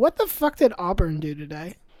 What the fuck did Auburn do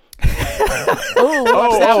today? They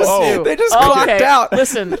just clocked out.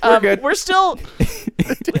 Listen, we're still...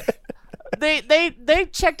 They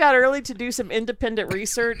checked out early to do some independent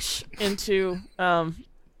research into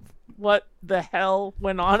what the hell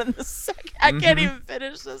went on in the second. I can't even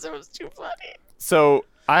finish this. It was too funny. So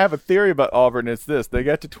I have a theory about Auburn. It's this. They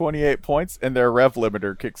get to 28 points and their rev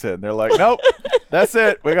limiter kicks in. They're like, nope, that's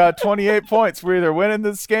it. We got 28 points. We're either winning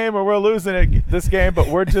this game or we're losing this game, but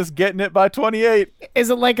we're just getting it by 28. Is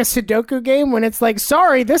it like a Sudoku game when it's like,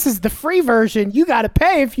 sorry, this is the free version. You got to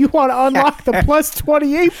pay if you want to unlock the plus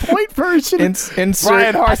 28 point version.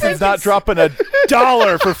 Brian Harson's not dropping $1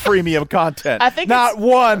 for freemium content. I think not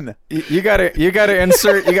one. You gotta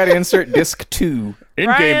insert disc 2.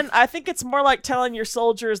 Ryan, I think it's more like telling your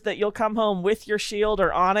soldiers that you'll come home with your shield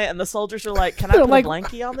or on it, and the soldiers are like, "Can I put a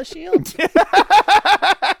blankie on the shield?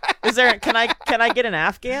 Can I get an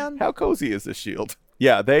Afghan? How cozy is this shield?"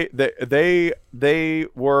 Yeah, they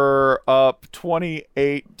were up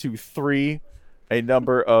 28-3, a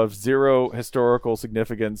number of zero historical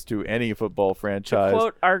significance to any football franchise. To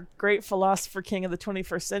quote our great philosopher king of the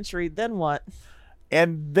 21st century, then what?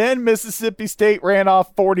 And then Mississippi State ran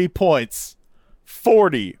off 40 points.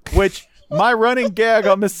 40, which my running gag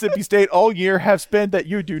on Mississippi State all year has been that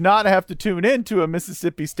you do not have to tune into a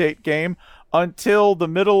Mississippi State game until the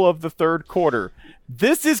middle of the third quarter.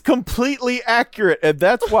 This is completely accurate, and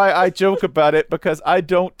that's why I joke about it, because I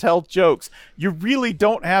don't tell jokes. You really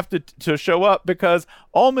don't have to show up, because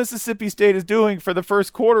all Mississippi State is doing for the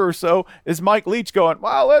first quarter or so is Mike Leach going,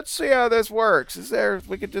 well, let's see how this works.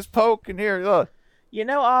 We could just poke and here, look. You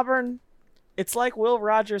know, Auburn, it's like Will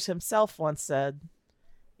Rogers himself once said,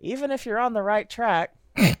 even if you're on the right track,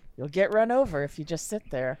 you'll get run over if you just sit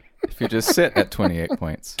there. If you just sit at 28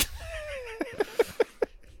 points.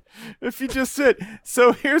 If you just sit.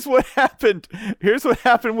 So here's what happened. Here's what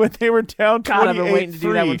happened when they were down 28-3. God, I've been waiting to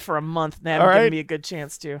do that one for a month. They haven't given me a good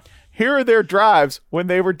chance to. Here are their drives when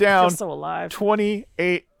they were down so alive.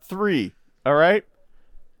 28-3. All right?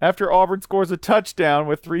 After Auburn scores a touchdown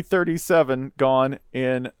with 3:37 gone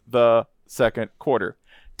in the second quarter.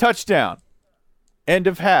 Touchdown. End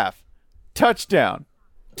of half. Touchdown.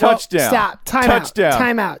 Touchdown. Stop.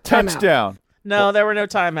 Timeout. No, there were no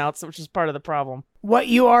timeouts, which is part of the problem. What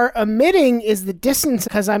you are omitting is the distance,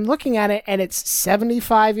 because I'm looking at it and it's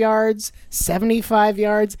 75 yards,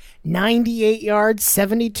 98 yards,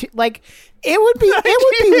 72. Like, it would be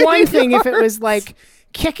one thing if it was like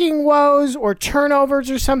kicking woes or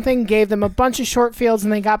turnovers or something, gave them a bunch of short fields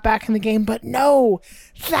and they got back in the game. But no,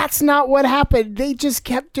 that's not what happened. They just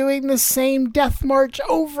kept doing the same death march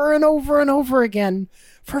over and over and over again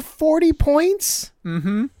for 40 points.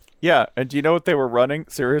 Mm-hmm. Yeah, and do you know what they were running?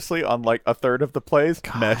 Seriously, on like a third of the plays?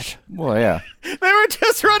 God. Mesh. Well, yeah. They were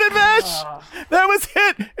just running mesh. That was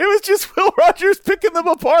it. It was just Will Rogers picking them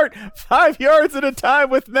apart 5 yards at a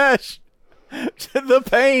time with mesh. The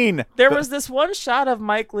pain. There was this one shot of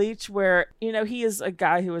Mike Leach where, he is a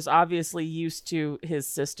guy who is obviously used to his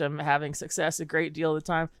system having success a great deal of the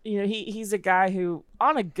time. He's a guy who,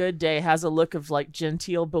 on a good day, has a look of like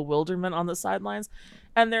genteel bewilderment on the sidelines.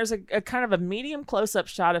 And there's a kind of a medium close-up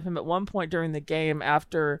shot of him at one point during the game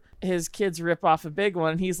after his kids rip off a big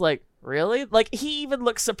one. And he's like, really? Like, he even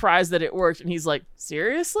looks surprised that it worked. And he's like,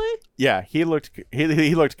 seriously? Yeah, he looked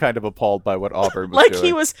kind of appalled by what Auburn was like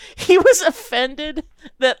doing. he was offended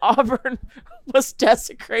that Auburn was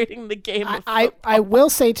desecrating the game of football. I will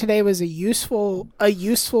say today was a useful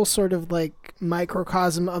sort of like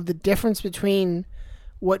microcosm of the difference between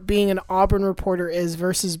what being an Auburn reporter is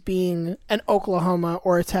versus being an Oklahoma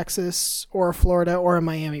or a Texas or a Florida or a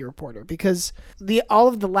Miami reporter, because all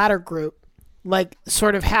of the latter group like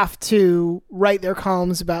sort of have to write their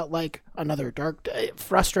columns about like another dark day,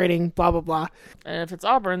 frustrating, blah blah blah. And if it's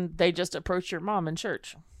Auburn, they just approach your mom in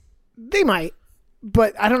church. They might,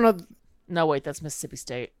 but I don't know. No, wait, that's Mississippi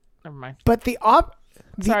State. Never mind. But the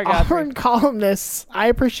Sorry, Auburn columnists, I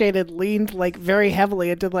appreciated, leaned like very heavily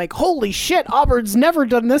into like, holy shit, Auburn's never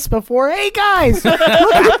done this before. Hey guys, look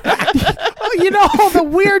at, all the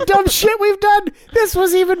weird dumb shit we've done. This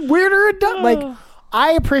was even weirder and dumb. Like,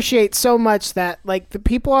 I appreciate so much that like the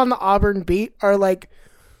people on the Auburn beat are like,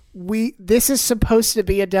 this is supposed to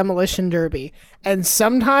be a demolition derby, and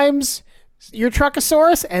sometimes you're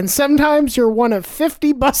Truckosaurus, and sometimes you're one of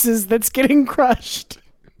 50 buses that's getting crushed.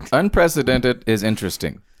 Unprecedented is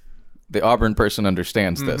interesting. The Auburn person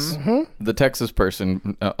understands this. Mm-hmm. The Texas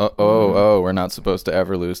person, we're not supposed to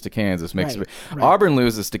ever lose to Kansas. Right. Auburn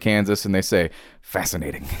loses to Kansas, and they say,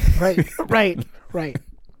 fascinating. Right.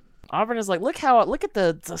 Auburn is like, look at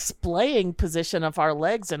the displaying position of our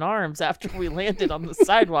legs and arms after we landed on the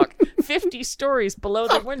sidewalk, 50 stories below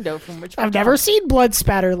the window from which I've never seen blood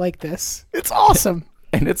spatter like this. It's awesome.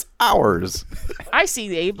 And it's ours. I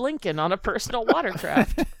see Abe Lincoln on a personal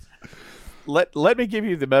watercraft. Let me give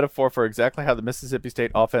you the metaphor for exactly how the Mississippi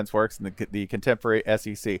State offense works in the contemporary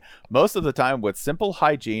SEC. Most of the time, with simple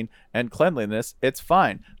hygiene and cleanliness, it's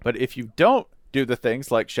fine. But if you don't do the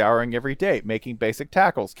things like showering every day, making basic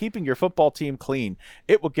tackles, keeping your football team clean,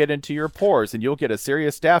 it will get into your pores and you'll get a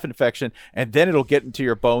serious staph infection, and then it'll get into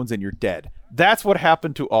your bones and you're dead. That's what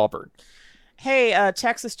happened to Auburn. Hey,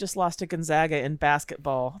 Texas just lost to Gonzaga in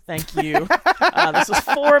basketball. Thank you. This was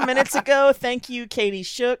 4 minutes ago. Thank you, Katie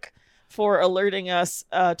Shook, for alerting us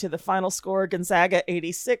to the final score. Gonzaga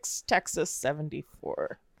 86, Texas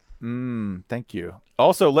 74. Thank you.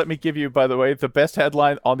 Also, let me give you, by the way, the best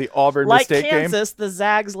headline on the Auburn Mistake game. Like Kansas, the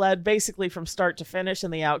Zags led basically from start to finish,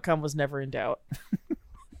 and the outcome was never in doubt.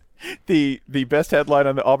 The best headline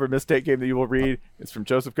on the Auburn Mistake game that you will read is from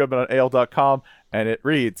Joseph Goodman on AL.com, and it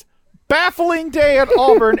reads, "Baffling day at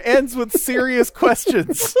Auburn ends with serious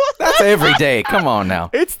questions." That's every day. Come on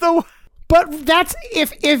now. It's the... But that's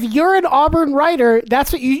if you're an Auburn writer,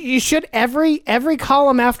 that's what you should. Every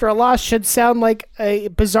column after a loss should sound like a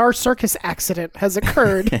bizarre circus accident has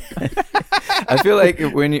occurred. I feel like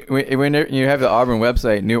when you have the Auburn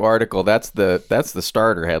website new article, that's the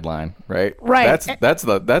starter headline, right? Right. That's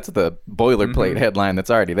the boilerplate headline that's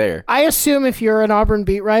already there. I assume if you're an Auburn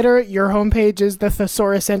beat writer, your homepage is the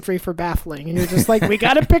thesaurus entry for baffling, and you're just like, we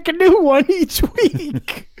got to pick a new one each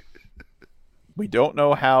week. We don't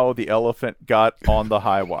know how the elephant got on the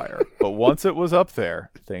high wire, but once it was up there,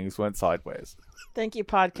 things went sideways. Thank you,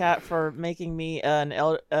 Podcat, for making me an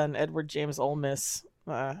Edward James Ole Miss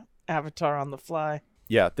avatar on the fly.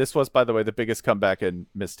 Yeah, this was, by the way, the biggest comeback in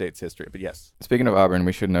Miss State's history, but yes. Speaking of Auburn,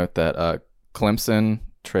 we should note that Clemson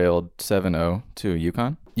trailed 7-0 to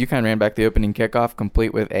UConn. UConn ran back the opening kickoff,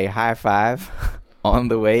 complete with a high five on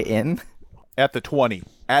the way in. At the 20.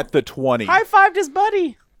 High-fived his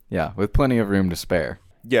buddy. Yeah, with plenty of room to spare.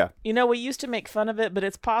 Yeah. We used to make fun of it, but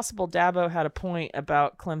it's possible Dabo had a point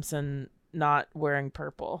about Clemson not wearing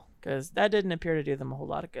purple, because that didn't appear to do them a whole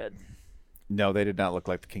lot of good. No, they did not look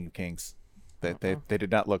like the King of Kings. They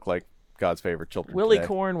did not look like God's favorite children. Willie today.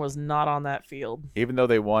 Korn was not on that field. Even though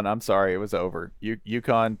they won, I'm sorry, it was over.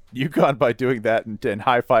 UConn by doing that and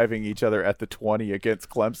high-fiving each other at the 20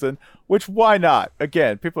 against Clemson, which why not?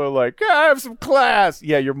 Again, people are like, I have some class.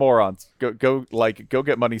 Yeah, you're morons. Go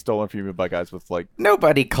get money stolen from you by guys with like...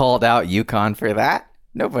 Nobody called out UConn for that.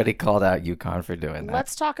 Nobody called out UConn for doing that.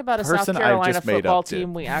 Let's talk about a South Carolina football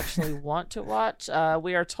team we actually want to watch.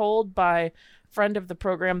 We are told by friend of the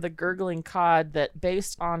program, the Gurgling Cod, that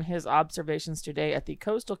based on his observations today at the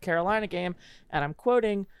Coastal Carolina game, and I'm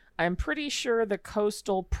quoting, I'm pretty sure the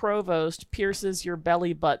coastal provost pierces your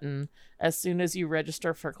belly button as soon as you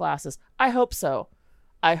register for classes. I hope so.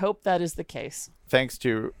 I hope that is the case. Thanks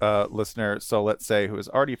to listener So Let's Say, who has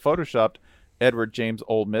already photoshopped Edward James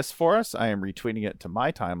Ole Miss for us. I am retweeting it to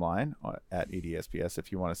my timeline at EDSPS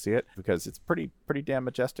if you want to see it, because it's pretty damn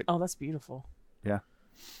majestic. Oh, that's beautiful. Yeah.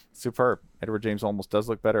 Superb. Edward James almost does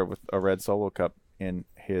look better with a red Solo cup in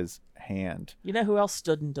his hand. You know who else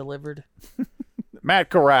stood and delivered?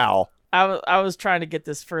 Matt Corral. I was trying to get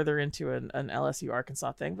this further into an LSU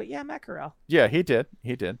Arkansas thing, but yeah, Matt Corral. Yeah, he did.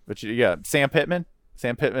 But yeah, Sam Pittman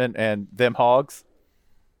and them Hogs,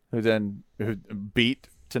 who beat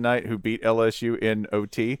LSU in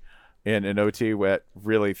OT, in an OT.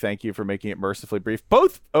 Really, thank you for making it mercifully brief.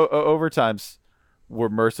 Both overtimes were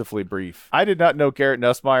mercifully brief. I did not know Garrett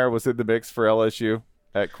Nussmeier was in the mix for LSU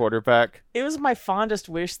at quarterback. It was my fondest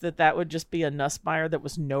wish that would just be a Nussmeier that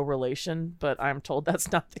was no relation, but I'm told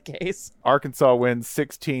that's not the case. Arkansas wins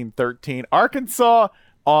 16-13. Arkansas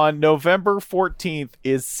on November 14th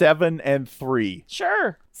is 7-3.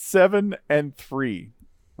 Sure. 7-3,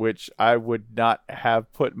 which I would not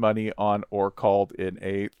have put money on or called in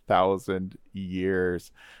 1,000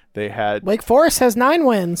 years. They had Wake Forest has 9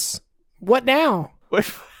 wins. What now? Wake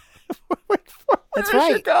Forest. That's right.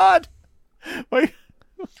 Your God. Wait.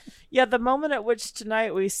 Yeah, the moment at which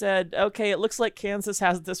tonight we said, okay, it looks like Kansas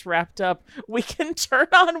has this wrapped up, we can turn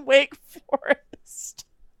on Wake Forest.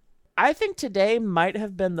 I think today might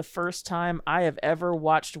have been the first time I have ever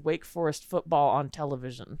watched Wake Forest football on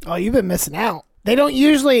television. Oh, you've been missing out. They don't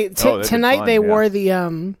usually tonight they wore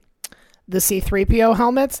the C-3PO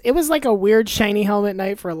helmets. It was like a weird shiny helmet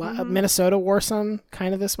night for a lot. Minnesota wore some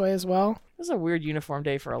kind of this way as well. It was a weird uniform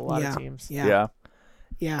day for a lot of teams. Yeah.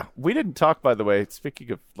 We didn't talk, by the way,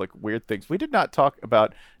 speaking of like weird things, we did not talk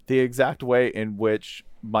about the exact way in which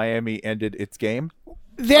Miami ended its game.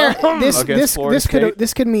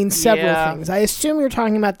 This could mean several things. I assume you're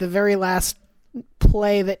talking about the very last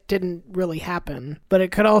play that didn't really happen, but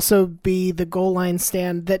it could also be the goal line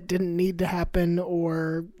stand that didn't need to happen,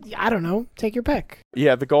 or I don't know, take your pick.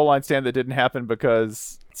 Yeah, the goal line stand that didn't happen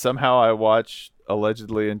because somehow I watch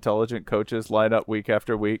allegedly intelligent coaches line up week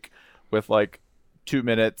after week with like 2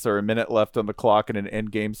 minutes or a minute left on the clock in an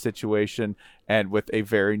end game situation and with a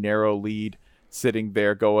very narrow lead, sitting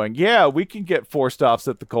there going, yeah, we can get 4 stops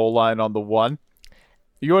at the goal line on the 1.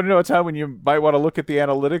 You want to know a time when you might want to look at the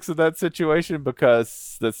analytics of that situation,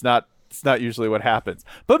 because it's not usually what happens.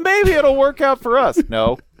 But maybe it'll work out for us.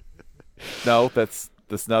 No, that's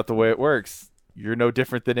not the way it works. You're no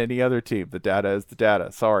different than any other team. The data is the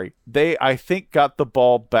data. Sorry. They, I think, got the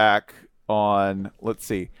ball back on, let's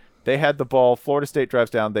see. They had the ball. Florida State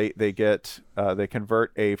drives down. They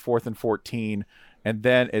convert a 4th and 14, and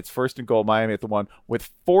then it's 1st and goal. Miami at the 1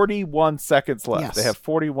 with 41 seconds left. Yes. They have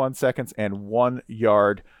 41 seconds and 1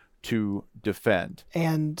 yard to defend,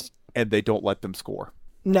 and they don't let them score.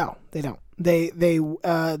 No, they don't.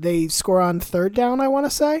 They score on 3rd down, I want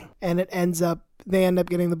to say, and they end up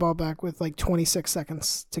getting the ball back with like 26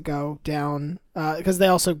 seconds to go down, because they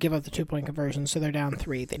also give up the 2-point conversion, so they're down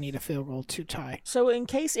 3. They need a field goal to tie. So in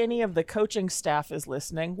case any of the coaching staff is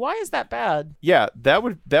listening, why is that bad? Yeah, that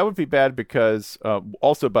would be bad because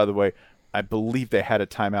also, by the way, I believe they had a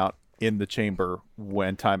timeout in the chamber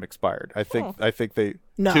when time expired. I think they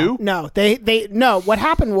what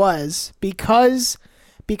happened was because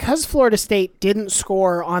Florida State didn't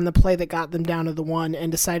score on the play that got them down to the 1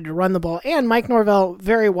 and decided to run the ball, and Mike Norvell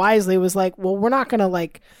very wisely was like, well, we're not going to,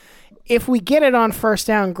 if we get it on 1st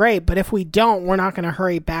down, great, but if we don't, we're not going to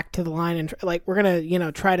hurry back to the line and we're going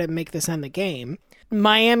to, try to make this end the game.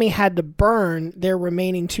 Miami had to burn their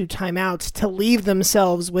remaining 2 timeouts to leave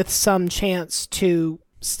themselves with some chance to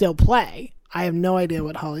still play. I have no idea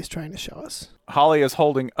what Holly's trying to show us. Holly is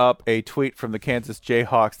holding up a tweet from the Kansas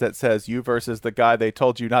Jayhawks that says, you versus the guy they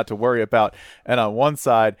told you not to worry about. And on one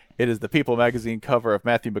side, it is the People magazine cover of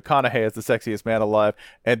Matthew McConaughey as the sexiest man alive.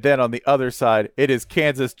 And then on the other side, it is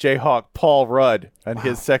Kansas Jayhawk Paul Rudd and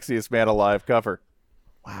his sexiest man alive cover.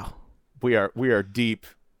 Wow. We are deep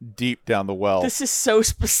down the well. This is so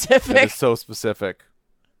specific. It is so specific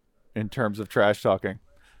in terms of trash talking.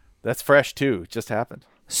 That's fresh too. It just happened.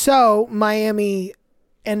 So Miami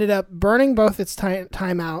ended up burning both its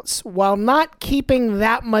timeouts while not keeping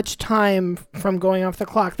that much time from going off the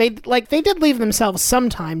clock. They did leave themselves some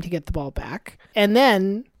time to get the ball back. And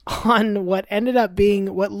then on what ended up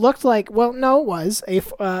being what looked like, they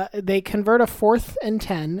convert a 4th and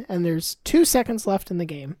 10, and there's 2 seconds left in the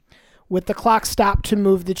game with the clock stopped to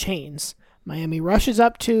move the chains. Miami rushes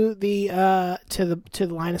up to the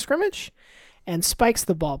line of scrimmage and spikes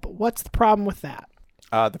the ball. But what's the problem with that?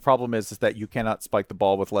 The problem is that you cannot spike the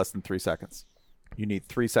ball with less than 3 seconds. You need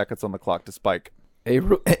 3 seconds on the clock to spike. A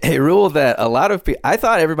rule that a lot of people... I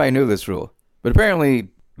thought everybody knew this rule, but apparently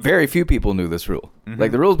very few people knew this rule. Mm-hmm.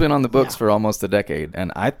 Like, the rule's been on the books for almost a decade,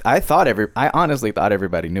 and I honestly thought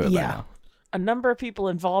everybody knew it by now. A number of people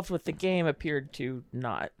involved with the game appeared to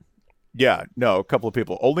not. Yeah, no, a couple of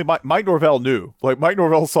people. Only Mike Norvell knew. Like, Mike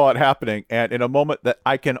Norvell saw it happening, and in a moment that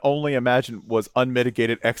I can only imagine was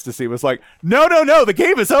unmitigated ecstasy, was like, no, the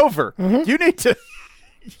game is over. Mm-hmm.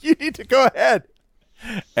 You need to go ahead.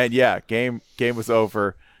 And yeah, game was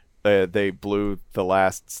over. They blew the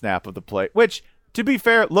last snap of the play, which, to be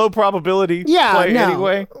fair, low probability play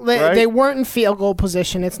anyway. They weren't in field goal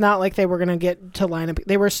position. It's not like they were going to get to line up.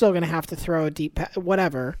 They were still going to have to throw a deep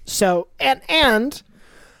whatever. So, and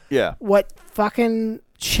yeah, what fucking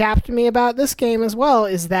chapped me about this game as well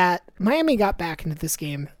is that Miami got back into this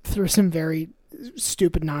game through some very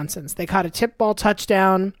stupid nonsense. They caught a tip ball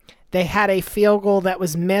touchdown. They had a field goal that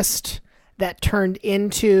was missed that turned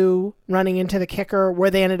into running into the kicker, where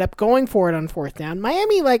they ended up going for it on fourth down.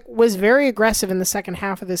 Miami was very aggressive in the second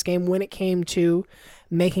half of this game when it came to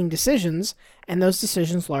making decisions, and those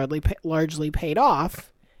decisions largely paid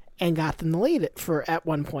off and got them the lead at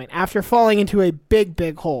one point after falling into a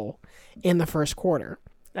big hole in the first quarter.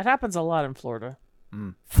 That happens a lot in Florida.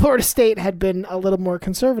 Florida State had been a little more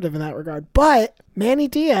conservative in that regard, but Manny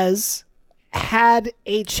Diaz had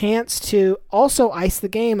a chance to also ice the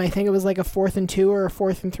game. I think it was like a 4th and 2 or a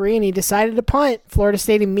 4th and 3, and he decided to punt. Florida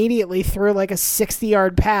State immediately threw like a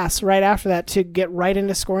 60-yard pass right after that to get right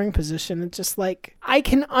into scoring position. It's just like, I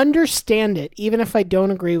can understand it, even if I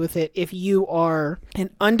don't agree with it, if you are an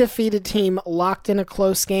undefeated team locked in a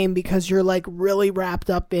close game because you're like really wrapped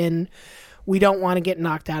up in, we don't want to get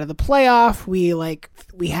knocked out of the playoff.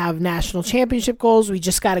 We have national championship goals. We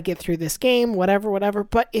just got to get through this game, whatever.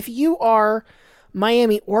 But if you are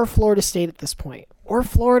Miami or Florida State at this point, or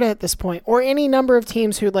Florida at this point, or any number of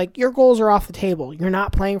teams who your goals are off the table, you're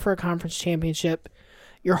not playing for a conference championship,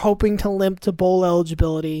 you're hoping to limp to bowl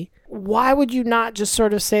eligibility, why would you not just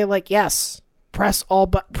sort of say yes, mash all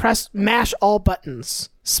buttons,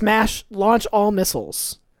 launch all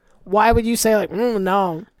missiles? Why would you say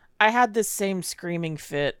no? I had this same screaming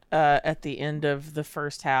fit at the end of the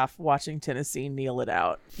first half watching Tennessee kneel it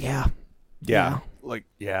out. Yeah.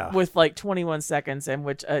 With 21 seconds in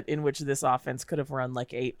which this offense could have run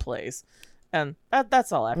 8 plays. And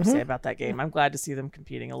that's all I have to say about that game. I'm glad to see them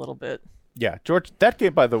competing a little bit. Yeah, George, that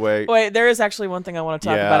game, by the way... Wait, there is actually one thing I want to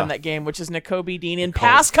talk about in that game, which is Nakobe Dean in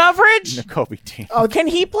pass coverage. Nakobe Dean. Oh, can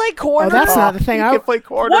he play corner? Oh, that's not the thing. He can play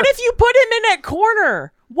corner. What if you put him in at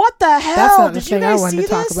corner? What the hell? That's not the Did thing you guys I wanted see to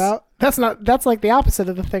talk this? about. That's like the opposite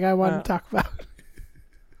of the thing I wanted to talk about.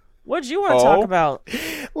 What did you want to talk about?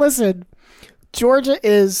 Listen, Georgia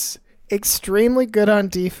is extremely good on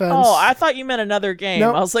defense. Oh, I thought you meant another game.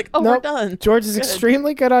 Nope. I was like, we're done. Georgia's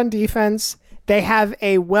extremely good on defense. They have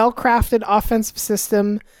a well-crafted offensive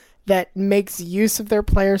system that makes use of their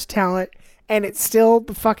players' talent, and it's still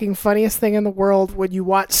the fucking funniest thing in the world when you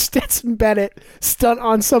watch Stetson Bennett stunt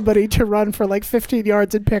on somebody to run for 15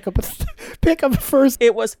 yards and pick up a first.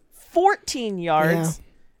 It was 14 yards,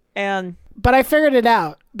 but I figured it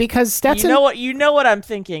out because Stetson. You know what I'm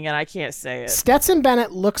thinking, and I can't say it. Stetson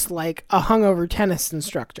Bennett looks like a hungover tennis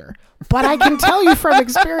instructor, but I can tell you from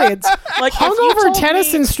experience, hungover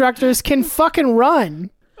tennis instructors can fucking run.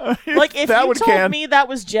 If you told me that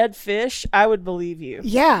was Jed Fish, I would believe you.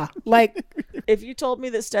 Yeah, if you told me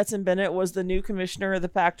that Stetson Bennett was the new commissioner of the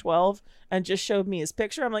Pac-12 and just showed me his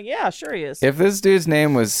picture, I'm like, yeah, sure he is. If this dude's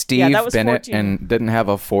name was Steve Bennett 14. and didn't have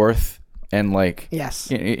a fourth and yes,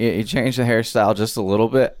 he changed the hairstyle just a little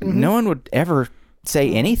bit, no one would ever say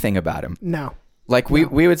anything about him. No. We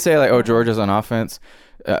would say oh, Georgia's on offense.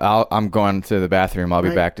 I'm going to the bathroom. I'll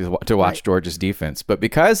be back to watch Georgia's defense. But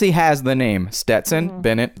because he has the name Stetson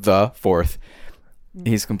Bennett the Fourth,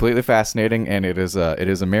 he's completely fascinating, and it is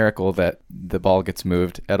a miracle that the ball gets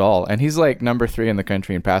moved at all. And he's number 3 in the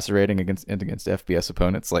country in passer rating against FBS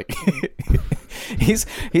opponents. He's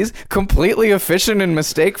completely efficient and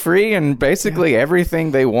mistake free, and basically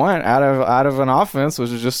everything they want out of an offense,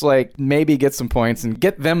 which is just maybe get some points and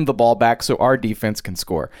get them the ball back so our defense can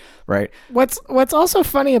score. Right. What's also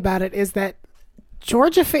funny about it is that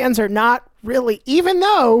Georgia fans are not really, even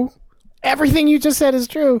though everything you just said is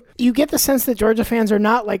true, you get the sense that Georgia fans are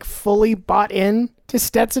not fully bought in to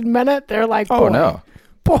Stetson Bennett. They're oh no.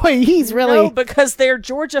 Boy, he's really... No, because they're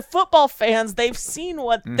Georgia football fans. They've seen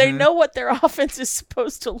they know what their offense is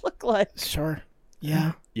supposed to look like. Sure.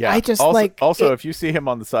 Yeah. Yeah. I just if you see him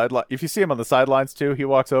on the sidelines too, he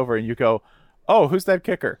walks over and you go, "Oh, who's that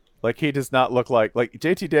kicker?" Like, he does not look like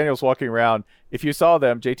JT Daniels walking around. If you saw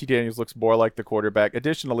them, JT Daniels looks more like the quarterback.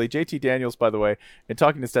 Additionally, JT Daniels, by the way, in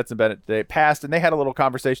talking to Stetson Bennett today, passed, and they had a little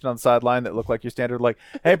conversation on the sideline that looked like your standard, like,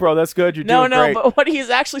 hey, bro, that's good. You're doing great. No, but what he's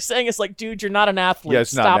actually saying is like, dude, you're not an athlete. Yeah,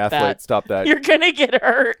 it's not an athlete. Stop that. You're going to get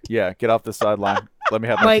hurt. Yeah, get off the sideline. Let me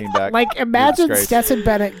have my team back. Like, imagine Stetson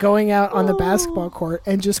Bennett going out on the basketball court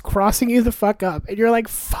and just crossing you the fuck up. And you're like,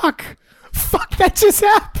 fuck, that just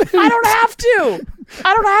happened. I don't have to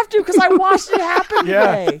because I watched it happen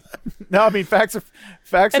today. No, I mean, facts are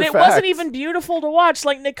facts. And it wasn't even beautiful to watch,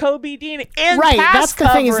 like Nakobe Dean and right. Pass That's the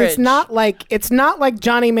coverage. thing is, it's not like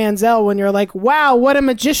Johnny Manziel when you're like, wow, what a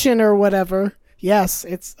magician or whatever. Yes,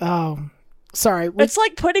 it's sorry. It's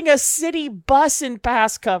like putting a city bus in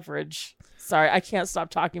pass coverage. Sorry, I can't stop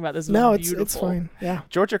talking about this. No, it's fine. Yeah.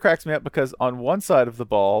 Georgia cracks me up because on one side of the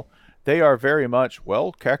ball, they are very much,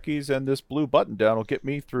 well, khakis and this blue button down will get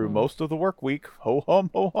me through most of the work week. Ho hum,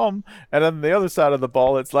 ho hum. And on the other side of the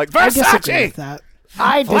ball, it's like, Versace!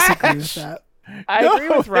 I disagree with that. I agree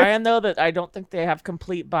with Ryan, though, that I don't think they have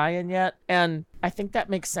complete buy-in yet. And I think that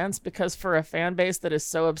makes sense because for a fan base that is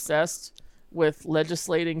so obsessed with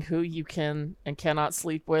legislating who you can and cannot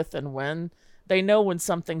sleep with and when, they know when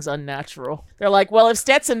something's unnatural. They're like, well, if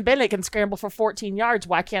Stetson Bennett can scramble for 14 yards,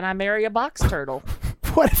 why can't I marry a box turtle?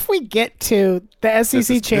 What if we get to the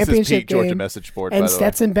SEC championship game Georgia message board, and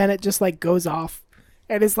Stetson Bennett just like goes off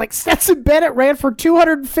and is like, Stetson Bennett ran for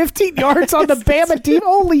 215 yards on the Bama team?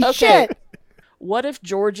 Holy shit. What if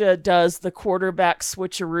Georgia does the quarterback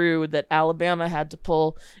switcheroo that Alabama had to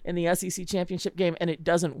pull in the SEC championship game and it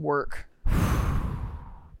doesn't work?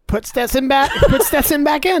 Put Stetson back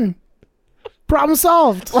in. Problem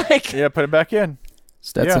solved. Like, yeah, put him back in.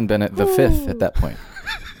 Stetson Bennett the fifth at that point.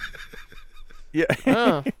 Yeah.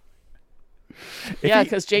 Yeah,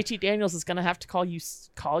 because JT Daniels is going to have to call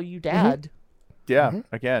you dad. Yeah,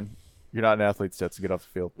 again, you're not an athlete, Stetson. Get off the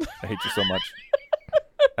field. I hate you so much.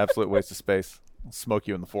 Absolute waste of space. I'll smoke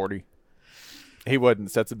you in the 40. He wouldn't.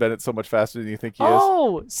 Stetson Bennett so much faster than you think he is.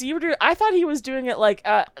 Oh, so you were doing? I thought he was doing it like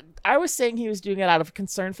I was saying he was doing it out of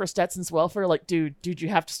concern for Stetson's welfare. Like, dude, you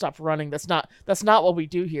have to stop running. That's not what we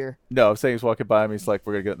do here. No, I'm saying he's walking by him. He's like,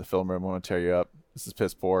 we're gonna get in the film room. I want to tear you up. This is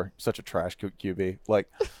piss poor. Such a trash QB. Like,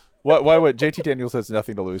 why would JT Daniels has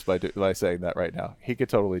nothing to lose by saying that right now? He could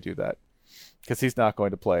totally do that because he's not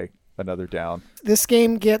going to play another down. This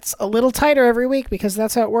game gets a little tighter every week because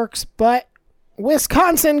that's how it works. But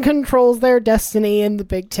Wisconsin controls their destiny in the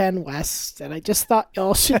Big Ten West, and I just thought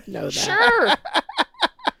y'all should know that. Sure.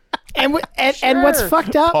 And what's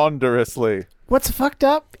fucked up? Ponderously. What's fucked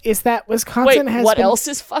up is that Wisconsin has. What else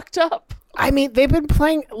is fucked up? I mean, they've been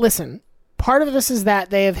playing. Listen, part of this is that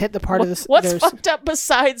they have hit the part of this. What's fucked up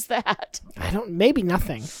besides that? Maybe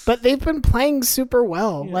nothing. But they've been playing super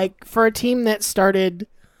well. Yeah. Like for a team that started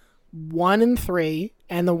 1-3.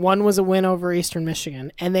 And the one was a win over Eastern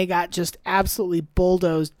Michigan. And they got just absolutely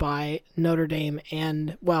bulldozed by Notre Dame.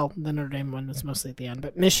 And, well, the Notre Dame one was mostly at the end.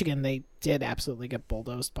 But Michigan, they did absolutely get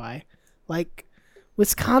bulldozed by. Like,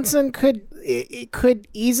 Wisconsin could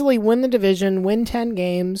easily win the division, win 10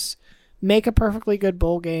 games, make a perfectly good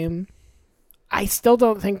bowl game. I still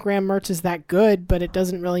don't think Graham Mertz is that good, but it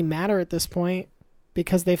doesn't really matter at this point.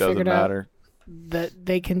 Because they figured out that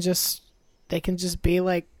they can just be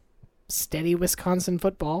like, steady Wisconsin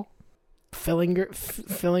football, filling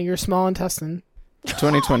your small intestine.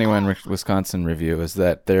 2021 Wisconsin review is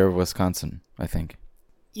that they're Wisconsin, I think.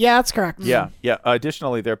 Yeah, that's correct. Yeah.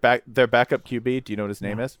 Additionally, their backup QB. Do you know what his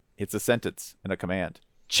name is? It's a sentence and a command.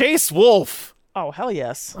 Chase Wolf. Oh, hell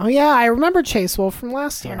yes. Oh, yeah, I remember Chase Wolf from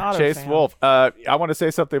last year. Chase Wolf. I want to say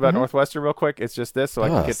something about Northwestern real quick. It's just this, so I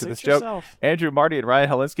can get to this joke. Andrew Marty and Ryan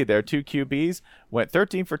Helinski, their two QBs, went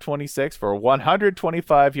 13 for 26 for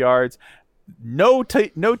 125 yards, no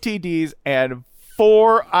TDs, and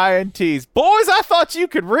 4 INTs. Boys, I thought you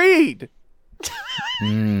could read.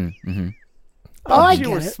 Mm-hmm. Oh, I get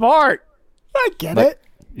you were it. Smart. I get it.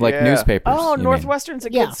 Like newspapers. Oh, Northwestern's a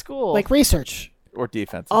good school. Like research. Or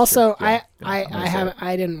defense. Also, I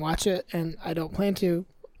didn't watch it, and I don't plan to.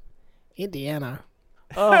 Indiana.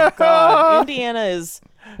 Oh God, Indiana is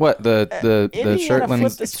what the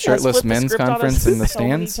shirtless men's conference in the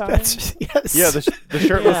stands. Yes. Yeah, the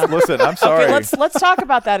shirtless. Yeah. Listen, I'm sorry. Okay, let's talk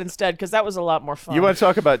about that instead because that was a lot more fun. You want to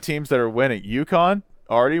talk about teams that are winning? UConn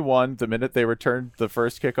already won the minute they returned the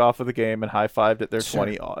first kickoff of the game and high-fived at their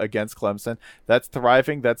 20 against Clemson. That's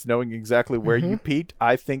thriving. That's knowing exactly where you peaked.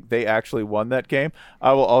 I think they actually won that game.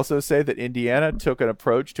 I will also say that Indiana took an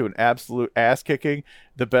approach to an absolute ass-kicking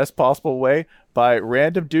the best possible way by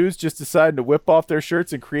random dudes just deciding to whip off their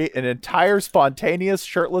shirts and create an entire spontaneous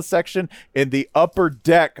shirtless section in the upper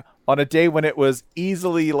deck on a day when it was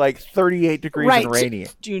easily like 38 degrees and rainy.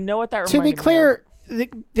 Do you know what that reminded me of? To be clear,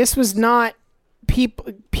 this was not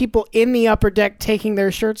people in the upper deck taking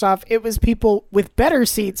their shirts off. It was people with better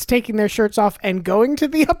seats taking their shirts off and going to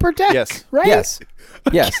the upper deck. Yes. Right?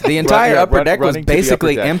 Yes. The entire upper deck was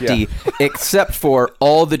basically empty except for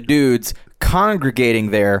all the dudes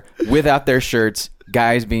congregating there without their shirts,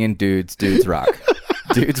 guys being dudes rock.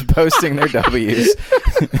 Dudes posting their W's.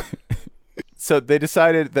 So they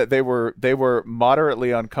decided that they were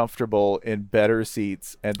moderately uncomfortable in better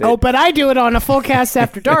seats, and but I do it on a full cast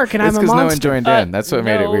after dark, and I'm a monster. No one joined in. That's what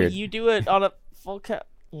made it weird. You do it on a full cast.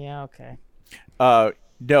 Yeah, okay.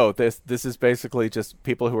 No, this is basically just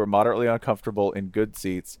people who are moderately uncomfortable in good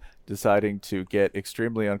seats deciding to get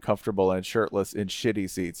extremely uncomfortable and shirtless in shitty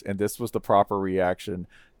seats, and this was the proper reaction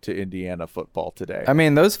to Indiana football today. I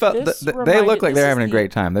mean, those they look like they're having a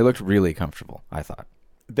great time. They looked really comfortable, I thought.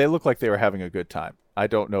 They look like they were having a good time. I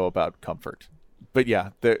don't know about comfort. But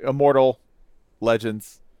yeah, the immortal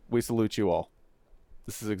legends, we salute you all.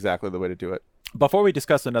 This is exactly the way to do it. Before we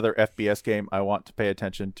discuss another FBS game, I want to pay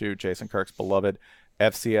attention to Jason Kirk's beloved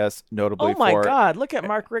FCS, notably Oh my God, look at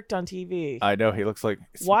Mark Richt on TV. I know, he looks like...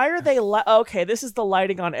 Why are they... Okay, this is the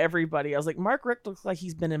lighting on everybody. I was like, Mark Richt looks like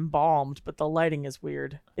he's been embalmed, but the lighting is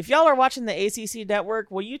weird. If y'all are watching the ACC network,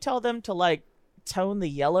 will you tell them to, tone the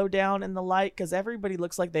yellow down in the light? Because everybody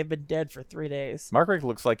looks like they've been dead for 3 days. Mark Richt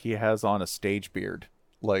looks like he has on a stage beard,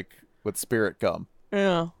 with spirit gum.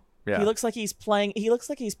 Yeah. He looks like he's playing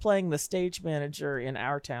the stage manager in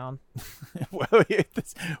Our Town.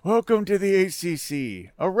 Welcome to the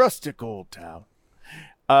ACC, a rustic old town.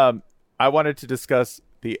 I wanted to discuss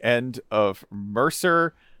the end of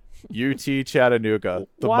Mercer UT Chattanooga.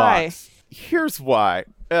 The Why? Mocs. Here's why.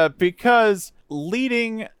 Because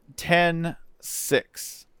leading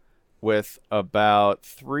 10-6 with about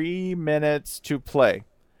 3 minutes to play,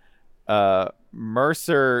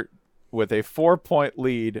 Mercer, with a 4-point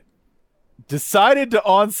lead, decided to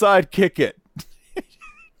onside kick it.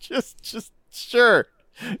 just sure.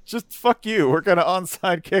 Just fuck you. We're going to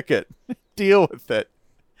onside kick it. Deal with it.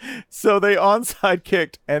 So they onside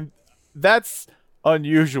kicked, and that's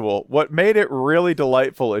unusual. What made it really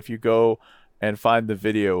delightful, if you go and find the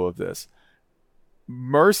video of this,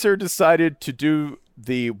 Mercer decided to do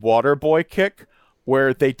the water boy kick,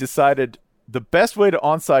 where they decided the best way to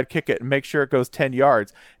onside kick it and make sure it goes 10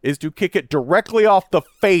 yards is to kick it directly off the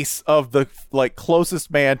face of the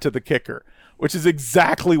closest man to the kicker, which is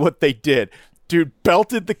exactly what they did. Dude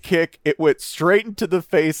belted the kick. It went straight into the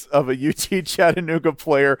face of a UT Chattanooga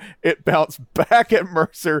player. It bounced back at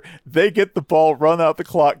Mercer. They get the ball, run out the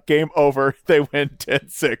clock, game over. They win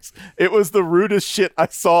 10-6. It was the rudest shit I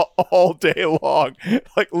saw all day long.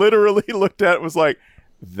 Literally looked at it, was like,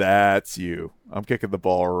 that's you. I'm kicking the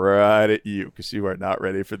ball right at you because you are not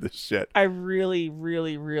ready for this shit. I really,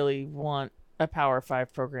 really, really want a Power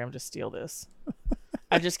 5 program to steal this.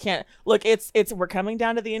 I just can't. Look, we're coming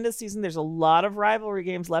down to the end of the season. There's a lot of rivalry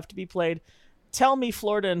games left to be played. Tell me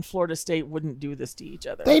Florida and Florida State wouldn't do this to each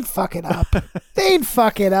other. They'd fuck it up. They'd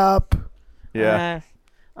fuck it up. Yeah.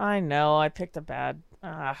 I know. I picked a bad...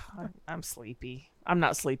 I'm sleepy. I'm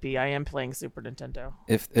not sleepy. I am playing Super Nintendo.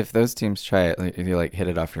 If those teams try it, if you hit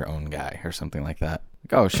it off your own guy or something like that.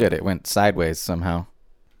 Oh shit, it went sideways somehow.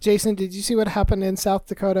 Jason, did you see what happened in South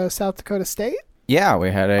Dakota State? Yeah, we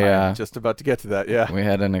had I'm just about to get to that, yeah. We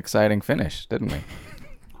had an exciting finish, didn't we?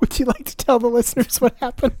 Would you like to tell the listeners what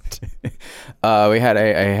happened? We had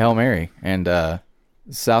a Hail Mary, and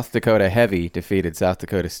South Dakota Heavy defeated South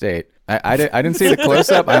Dakota State. I didn't see the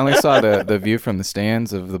close-up. I only saw the view from the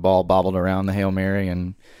stands of the ball bobbled around the Hail Mary,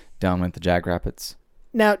 and down went the Jackrabbits.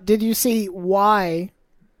 Now, did you see why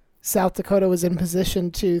South Dakota was in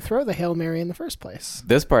position to throw the Hail Mary in the first place?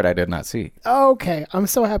 This part I did not see. Okay, I'm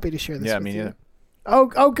so happy to share this with me you. neither.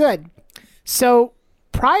 Oh, good. So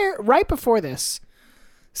right before this,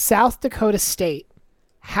 South Dakota State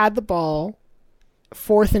had the ball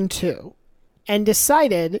 4th and 2, and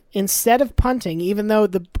decided, instead of punting, even though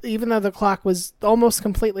the clock was almost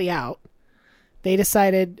completely out, they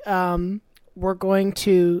decided we're going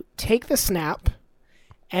to take the snap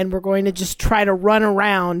and we're going to just try to run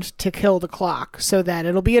around to kill the clock so that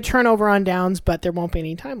it'll be a turnover on downs, but there won't be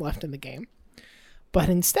any time left in the game. But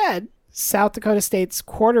instead, South Dakota State's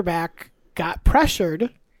quarterback got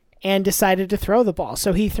pressured and decided to throw the ball.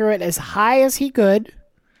 So he threw it as high as he could,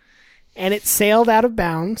 and it sailed out of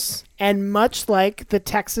bounds. And much like the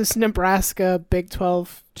Texas-Nebraska Big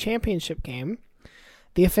 12 championship game,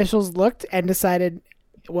 the officials looked and decided,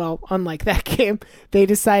 well, unlike that game, they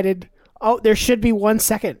decided, oh, there should be 1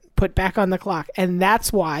 second put back on the clock. And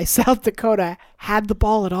that's why South Dakota had the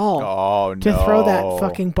ball at all to throw that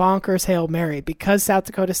fucking bonkers Hail Mary, because South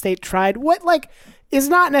Dakota State tried what, like, is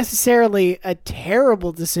not necessarily a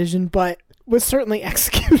terrible decision, but was certainly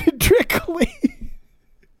executed trickily.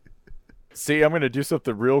 See, I'm going to do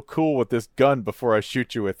something real cool with this gun before I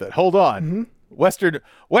shoot you with it. Hold on. Western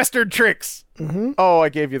tricks. Oh, I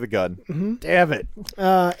gave you the gun. Damn it.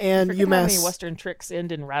 And How many UMass Western tricks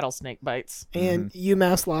end in rattlesnake bites? and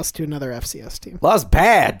UMass lost to another FCS team. Lost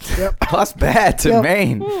bad. Lost bad to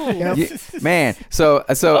Maine. Man, so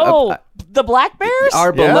the Black Bears?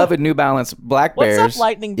 our beloved New Balance Black What's Bears. up,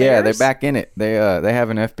 Lightning Bears? Yeah, they're back in it. They have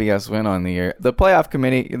an FBS win on the year. The playoff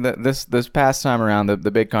committee this past time around,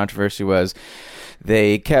 the big controversy was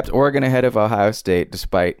they kept Oregon ahead of Ohio State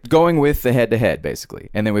despite going with the head-to-head, basically.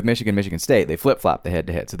 And then with Michigan State, they flip-flopped the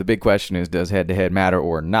head-to-head. So the big question is, does head-to-head matter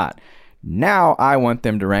or not? Now I want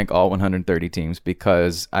them to rank all 130 teams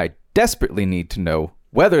because I desperately need to know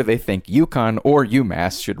whether they think UConn or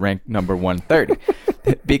UMass should rank number 130.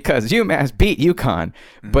 Because UMass beat UConn,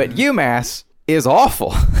 but UMass is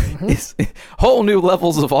awful. It's whole new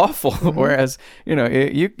levels of awful. Whereas,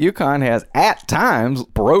 UConn has at times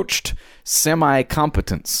broached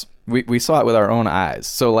semi-competence. We saw it with our own eyes.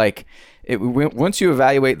 So, like, once you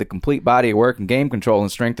evaluate the complete body of work and game control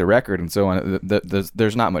and strength of record and so on,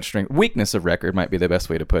 there's not much strength. Weakness of record might be the best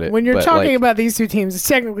way to put it. When you're talking about these two teams, it's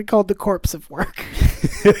technically called the corpse of work.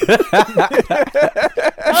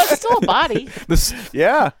 It's still a body.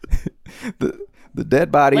 The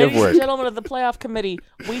dead body Ladies of work. and gentlemen of the playoff committee,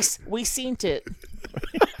 we seen it.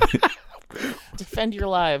 Defend your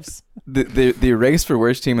lives. The race for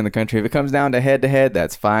worst team in the country, if it comes down to head-to-head,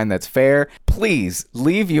 that's fine, that's fair. Please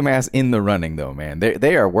leave UMass in the running, though, man.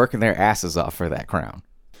 They are working their asses off for that crown.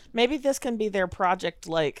 Maybe this can be their project,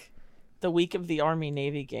 like the week of the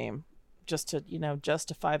Army-Navy game, just to,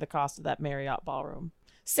 justify the cost of that Marriott ballroom.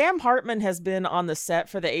 Sam Hartman has been on the set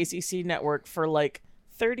for the ACC network for like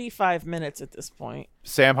 35 minutes at this point.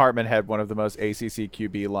 Sam Hartman had one of the most ACC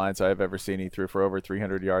QB lines I've ever seen. He threw for over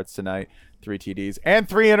 300 yards tonight, 3 TDs, and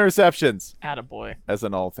 3 interceptions. Attaboy. As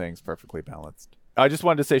in all things, perfectly balanced. I just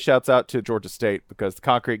wanted to say shouts out to Georgia State because the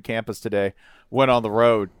Concrete Campus today went on the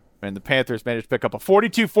road, and the Panthers managed to pick up a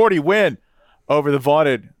 42-40 win over the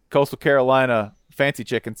vaunted Coastal Carolina Fancy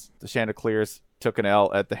Chickens. The Chanticleers took an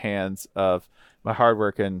L at the hands of my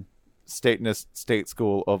hardworking Statenist state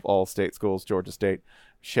school of all state schools, Georgia State.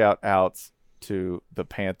 Shout outs to the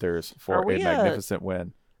Panthers for a magnificent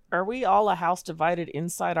win. Are we all a house divided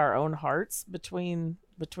inside our own hearts between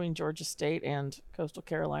Georgia State and Coastal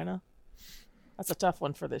Carolina? That's a tough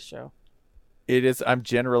one for this show. It is. I'm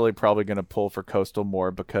generally probably going to pull for Coastal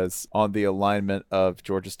more because on the alignment of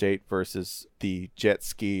Georgia State versus the jet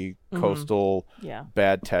ski Coastal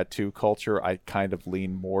bad tattoo culture, I kind of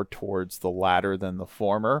lean more towards the latter than the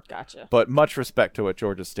former. Gotcha. But much respect to what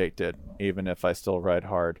Georgia State did, even if I still ride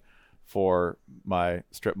hard for my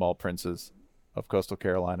strip mall princes of Coastal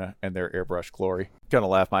Carolina and their airbrush glory. Gonna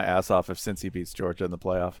laugh my ass off if Cincy beats Georgia in the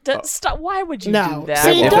playoff. Stop! Why would you No. do that?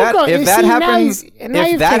 See, If that happens, now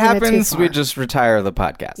you've taken it too far. we just retire the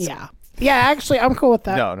podcast. Yeah, actually, I'm cool with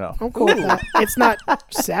that. No. I'm cool with that. It's not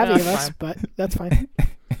savvy No, of us, fine. but that's fine.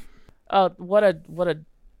 Oh, what a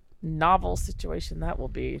novel situation that will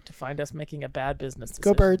be to find us making a bad business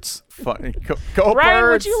decision. Go Birds. Funny. Go Ryan,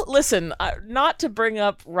 Birds! would you listen? Not to bring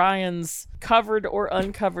up Ryan's covered or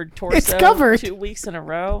uncovered torso It's covered. 2 weeks in a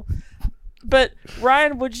row, but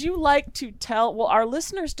Ryan, would you like to tell? Well, our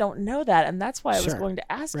listeners don't know that, and that's why I was Sure. going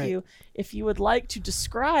to ask Right. you if you would like to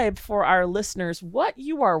describe for our listeners what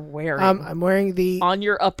you are wearing I'm wearing the on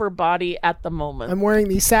your upper body at the moment. I'm wearing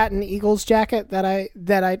the satin Eagles jacket that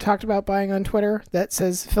I talked about buying on Twitter that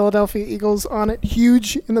says Philadelphia Eagles on it,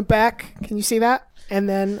 huge in the back. Can you see that? And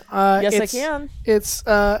then Yes, I it's,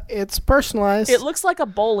 can. It's personalized. It looks like a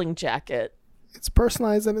bowling jacket It's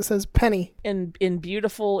personalized and it says Penny. in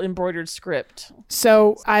beautiful embroidered script.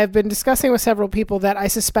 So I've been discussing with several people that I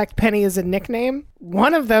suspect Penny is a nickname.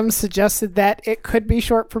 One of them suggested that it could be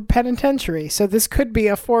short for penitentiary. So this could be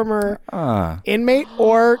a former inmate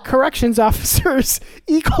or corrections officer's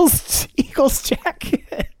Eagles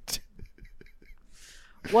jacket.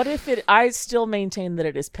 What if it? I still maintain that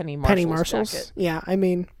it is Penny Marshall's Penny Marshall's? jacket. Yeah, I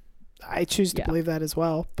mean, I choose to believe that as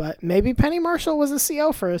well. But maybe Penny Marshall was a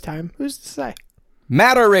CO for a time. Who's to say?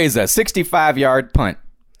 Matt Araiza, 65-yard punt.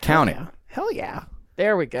 Count it. Hell yeah.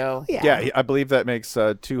 There we go. Yeah, I believe that makes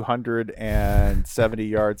 270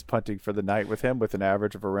 yards punting for the night with him with an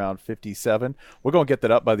average of around 57. We're going to get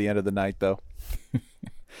that up by the end of the night, though.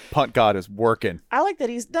 Punt God is working. I like that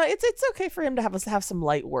he's no. It's okay for him to have some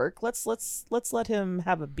light work. Let's let him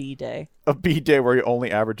have a B day. A B day where he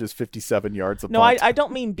only averages 57 yards a No, punt. I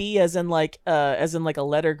don't mean B as in like a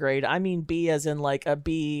letter grade. I mean B as in like a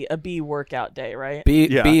B workout day, right?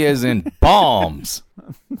 B as in bombs.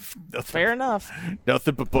 Fair enough.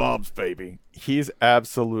 Nothing but bombs, baby. He's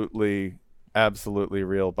absolutely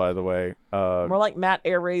real, by the way. More like Matt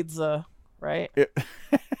air raids, right?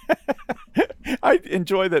 I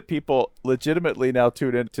enjoy that people legitimately now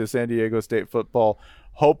tune into San Diego State football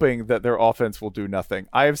hoping that their offense will do nothing.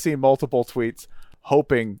 I have seen multiple tweets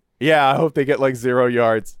hoping, I hope they get like 0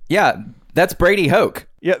 yards. Yeah, that's Brady Hoke.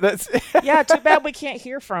 Yeah, that's yeah, too bad we can't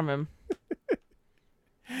hear from him.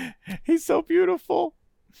 He's so beautiful.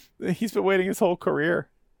 He's been waiting his whole career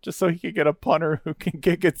just so he could get a punter who can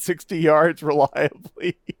kick it 60 yards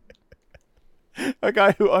reliably. A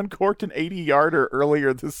guy who uncorked an 80-yarder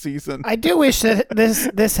earlier this season. I do wish that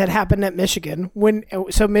this had happened at Michigan,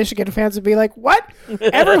 so Michigan fans would be like, "What?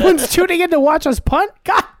 Everyone's tuning in to watch us punt?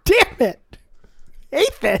 God damn it!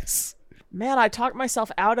 Hate this." Man, I talked myself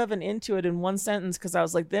out of and into it in one sentence because I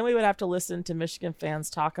was like, then we would have to listen to Michigan fans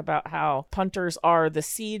talk about how punters are the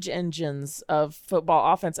siege engines of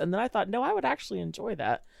football offense, and then I thought, no, I would actually enjoy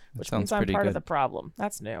that, which means I'm part of the problem.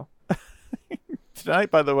 That's new.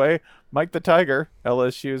 Tonight, by the way, Mike the Tiger,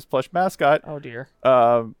 LSU's plush mascot, oh dear,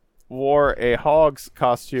 wore a Hogs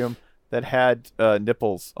costume that had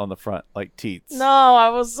nipples on the front, like teats. No, I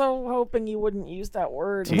was so hoping you wouldn't use that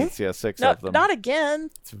word. Teats, yeah, 6 no, of them. Not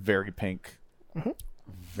again. It's very pink. Mm-hmm.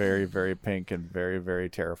 Very, very pink and very, very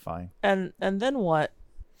terrifying. And then what?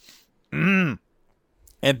 And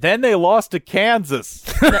then they lost to Kansas.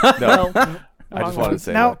 No. I just wanted to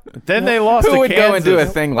say no. that. Then they lost to Kansas. Who would go and do a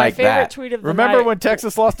thing like My favorite that? tweet of the Remember night, when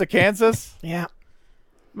Texas lost to Kansas? Yeah.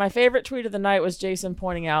 My favorite tweet of the night was Jason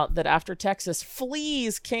pointing out that after Texas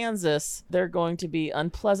flees Kansas, they're going to be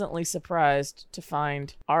unpleasantly surprised to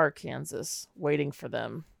find our Kansas waiting for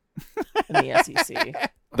them in the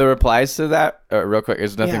SEC. The replies to that, real quick,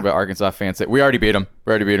 is nothing but Arkansas fans say, "We already beat them.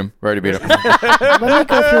 We already beat them. We already beat them." Let me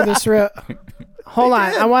go through this real. Hold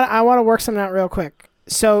on, I want to work something out real quick.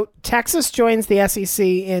 So Texas joins the SEC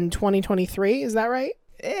in 2023. Is that right?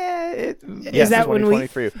 Is that when we?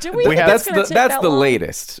 Do we? That's the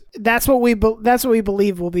latest. That's what we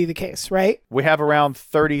believe will be the case, right? We have around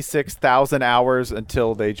 36,000 hours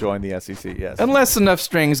until they join the SEC. Yes, unless enough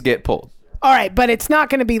strings get pulled. All right, but it's not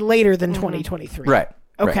going to be later than 2023. Right.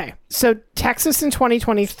 Okay. Right. So Texas in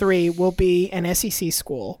 2023 will be an SEC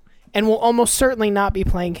school and will almost certainly not be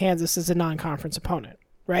playing Kansas as a non-conference opponent,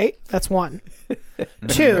 right? That's one.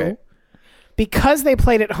 Two, Right. Because they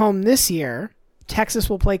played at home this year, Texas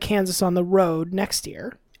will play Kansas on the road next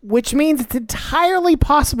year, which means it's entirely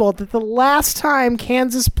possible that the last time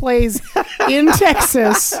Kansas plays in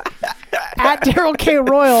Texas at Darrell K.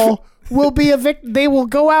 Royal will be they will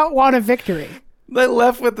go out on a victory. They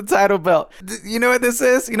left with the title belt. You know what this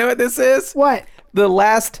is? You know what this is? What? The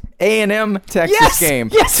last A&M Texas game.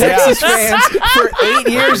 Yes. Texas fans for 8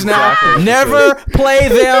 years now never play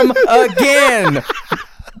them again.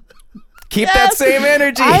 Keep that same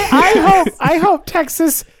energy. I hope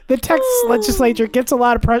the Texas legislature gets a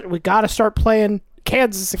lot of pressure. We got to start playing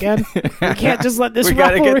Kansas again. We can't just let this we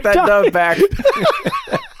got to get that dub back.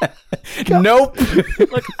 Nope.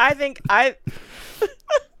 Look, I think I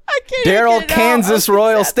can't. Darrell Kansas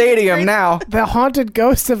Royal Stadium now. The haunted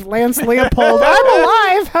ghost of Lance Leopold. I'm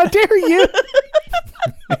alive. How dare you?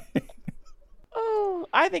 Oh,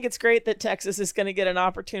 I think it's great that Texas is going to get an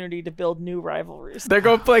opportunity to build new rivalries. They're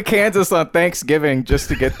going to play Kansas on Thanksgiving just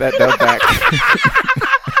to get that dub back.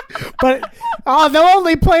 But they'll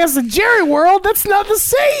only play us in Jerry World. That's not the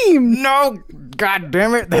same. No, God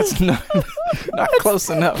damn it, that's not close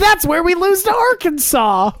enough. That's where we lose to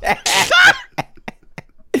Arkansas.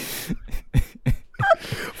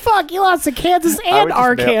 Fuck, you lost to Kansas and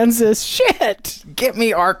Arkansas. Shit. Get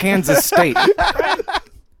me Arkansas State.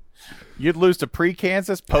 You'd lose to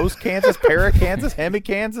pre-Kansas, post-Kansas, para-Kansas,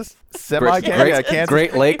 hemi-Kansas, semi-Kansas, Kansas,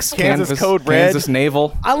 Great Lakes, Kansas Code Red, Kansas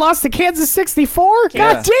Naval. I lost to Kansas 64?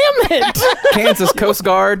 God damn it. Kansas Coast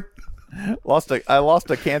Guard. I lost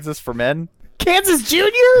to Kansas for men. Kansas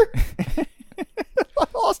Junior? I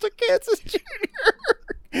lost to Kansas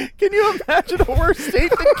Junior. Can you imagine a worse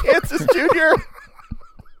state than Kansas Junior?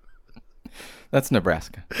 That's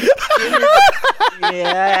Nebraska.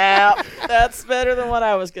 Yeah, that's better than what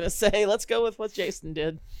I was going to say. Let's go with what Jason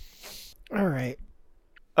did. All right.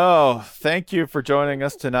 Oh, thank you for joining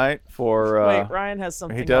us tonight. Wait, Ryan has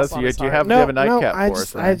something. He does. Else on You his heart. have a nightcap for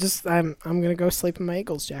us. I'm gonna go sleep in my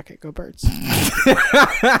Eagles jacket. Go Birds.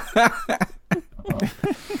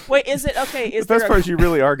 Wait, is it okay? The best part is you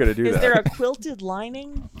really are going to do that. Is there a quilted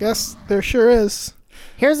lining? Yes, there sure is.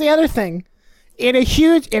 Here's the other thing. In a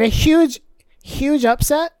huge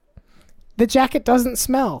upset, the jacket doesn't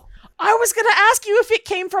smell. I was going to ask you if it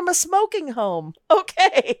came from a smoking home.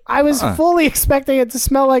 Okay. I was fully expecting it to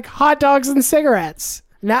smell like hot dogs and cigarettes.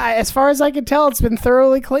 Now, as far as I can tell, it's been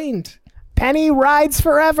thoroughly cleaned. Penny rides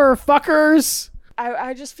forever, fuckers.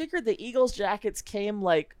 I just figured the Eagles jackets came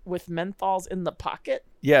like with menthols in the pocket.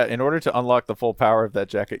 Yeah, in order to unlock the full power of that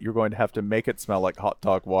jacket, you're going to have to make it smell like hot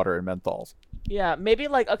dog water and menthols. Yeah, maybe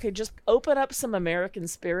like, okay, just open up some American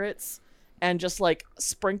Spirits and just like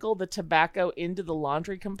sprinkle the tobacco into the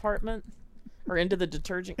laundry compartment or into the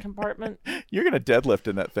detergent compartment. You're gonna deadlift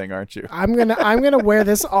in that thing, aren't you? I'm gonna wear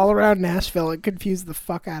this all around Nashville and confuse the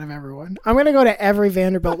fuck out of everyone. I'm gonna go to every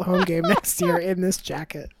Vanderbilt home game next year in this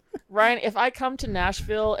jacket. Ryan, if I come to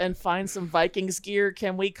Nashville and find some Vikings gear,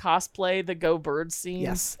 can we cosplay the Go Birds scene?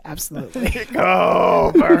 Yes, absolutely.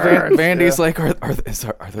 Go Birds! Vandy's like, are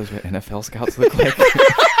those what NFL scouts look like?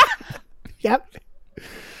 Yep.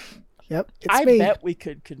 It's I me. bet we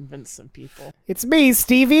could convince some people. It's me,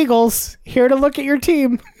 Steve Eagles, here to look at your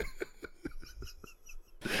team.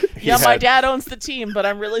 Yeah, my dad owns the team, but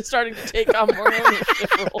I'm really starting to take on more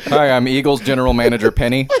ownership role. Hi, I'm Eagles general manager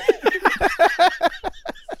Penny.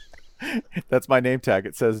 That's my name tag.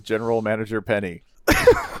 It says General Manager Penny.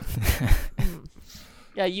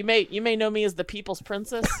 Yeah, you may know me as the People's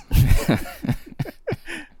Princess.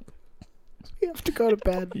 You have to go to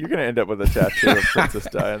bed. You're gonna end up with a tattoo of Princess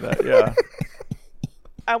Di in that. Yeah.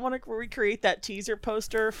 I want to recreate that teaser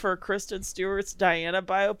poster for Kristen Stewart's Diana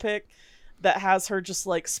biopic that has her just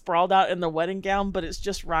like sprawled out in the wedding gown, but it's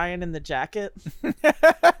just Ryan in the jacket,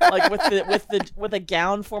 like with a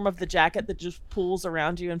gown form of the jacket that just pulls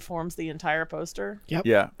around you and forms the entire poster. Yep.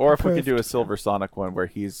 Yeah. Or if we could do a Silver Sonic one where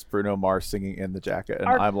he's Bruno Mars singing in the jacket and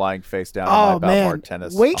I'm lying face down in my Balbar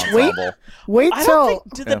tennis ensemble. Wait I till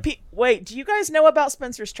don't think, wait, do you guys know about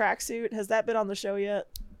Spencer's tracksuit? Has that been on the show yet?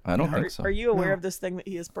 I don't think so. Are you aware of this thing that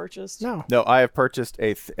he has purchased? No. No, I have purchased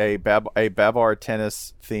a Babar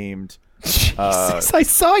tennis themed. Jesus, I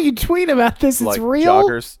saw you tweet about this. It's like real.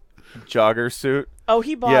 Jogger suit. Oh,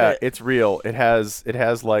 he bought it. Yeah, it's real. It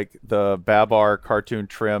has like the Babar cartoon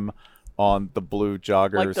trim on the blue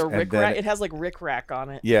joggers. Like the Rick Rack. It has like Rick Rack on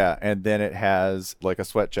it. Yeah, and then it has like a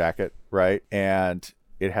sweat jacket, right? And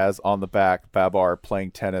it has on the back Babar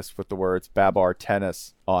playing tennis with the words Babar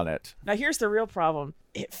tennis on it. Now here's the real problem.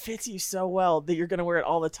 It fits you so well that you're going to wear it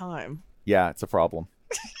all the time. Yeah, it's a problem.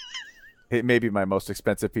 It may be my most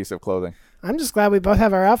expensive piece of clothing. I'm just glad we both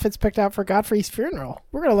have our outfits picked out for Godfrey's funeral.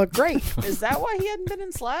 We're gonna look great. Is that why he hadn't been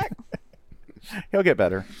in Slack? He'll get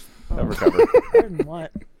better. He'll recover. Better than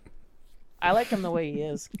what? I like him the way he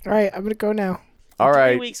is. All right, I'm gonna go now. All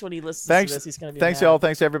right. 3 weeks when he listens to this, he's gonna be Thanks, mad. y'all.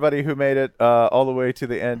 Thanks, everybody who made it all the way to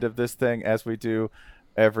the end of this thing, as we do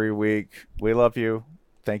every week. We love you.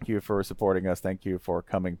 Thank you for supporting us. Thank you for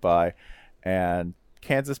coming by. And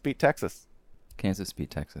Kansas beat Texas. Kansas beat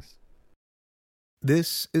Texas.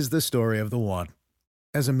 This is the story of the one.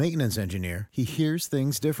 As a maintenance engineer, he hears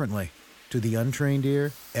things differently. To the untrained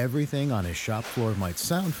ear, everything on his shop floor might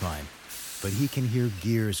sound fine, but he can hear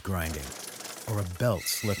gears grinding or a belt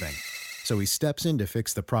slipping. So he steps in to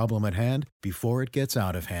fix the problem at hand before it gets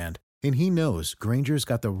out of hand. And he knows Grainger's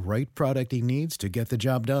got the right product he needs to get the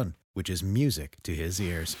job done, which is music to his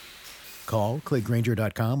ears. Call, click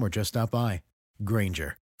Grainger.com, or just stop by.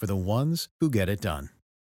 Grainger, for the ones who get it done.